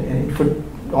 and for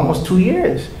almost 2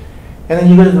 years. And then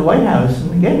you go to the White House,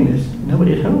 and again, there's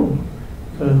nobody at home.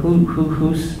 So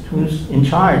who's in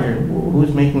charge, or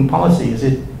who's making policy? Is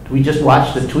it, do we just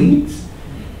watch the tweets?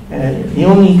 The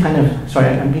only kind of, sorry,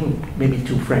 I'm being maybe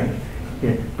too frank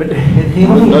here, but the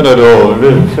only... Not at all.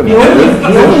 Just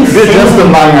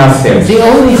among us here. The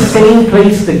only sane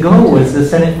place to go was the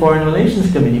Senate Foreign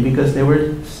Relations Committee, because there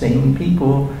were sane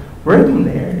people working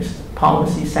there.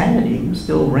 Policy sanity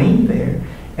still reigned there.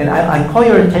 And I call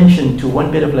your attention to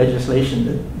one bit of legislation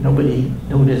that nobody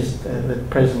noticed that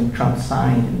President Trump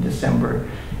signed in December,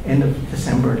 end of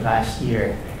December last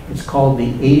year. It's called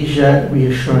the Asia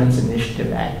Reassurance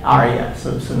Initiative Act, ARIA,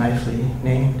 so nicely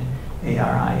named,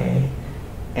 ARIA.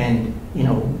 And, you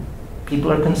know,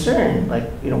 people are concerned,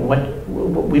 like, you know,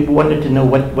 we wanted to know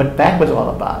what that was all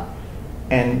about.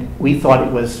 And we thought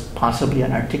it was possibly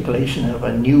an articulation of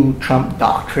a new Trump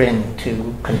doctrine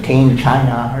to contain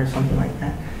China or something like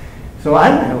that. So I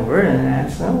went over and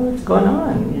asked, oh, what's going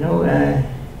on, you know?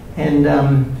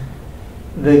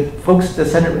 The folks at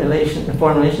the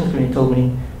Foreign Relations Committee told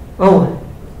me, oh,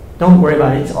 don't worry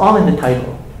about it, it's all in the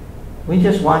title. We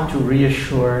just want to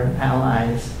reassure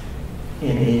allies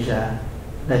in Asia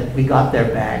that we got their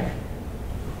back,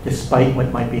 despite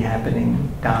what might be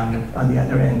happening down on the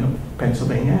other end of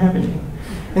Pennsylvania Avenue.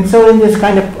 And so in this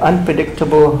kind of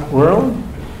unpredictable world,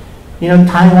 you know,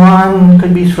 Taiwan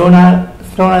could be thrown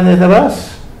under the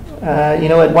bus. You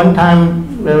know, at one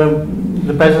time,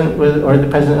 the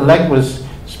president-elect was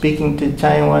speaking to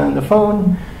Taiwan on the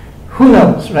phone. Who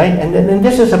knows, right? And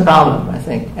this is a problem, I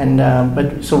think. And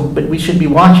but we should be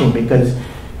watching, because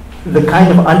the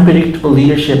kind of unpredictable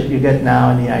leadership you get now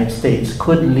in the United States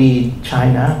could lead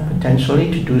China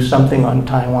potentially to do something on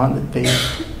Taiwan that they,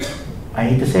 I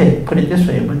hate to say it, put it this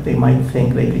way, but they might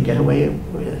think they could get away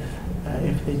with.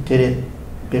 if they did it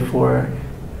before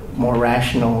more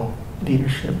rational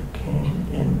leadership came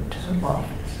into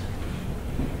office.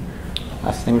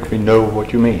 I think we know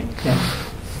what you mean. Yeah.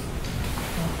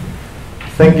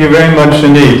 Thank you very much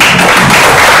indeed.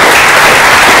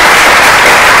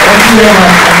 Thank you very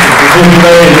much. It was a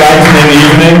very enlightening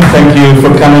evening. Thank you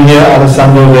for coming here,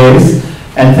 Alejandro Reyes.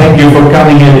 And thank you for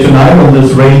coming here tonight on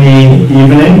this rainy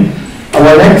evening.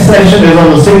 Our next session is on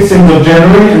the 16th of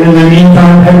January, and in the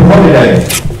meantime, happy holiday.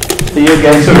 See you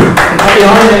again soon. Happy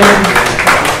holidays.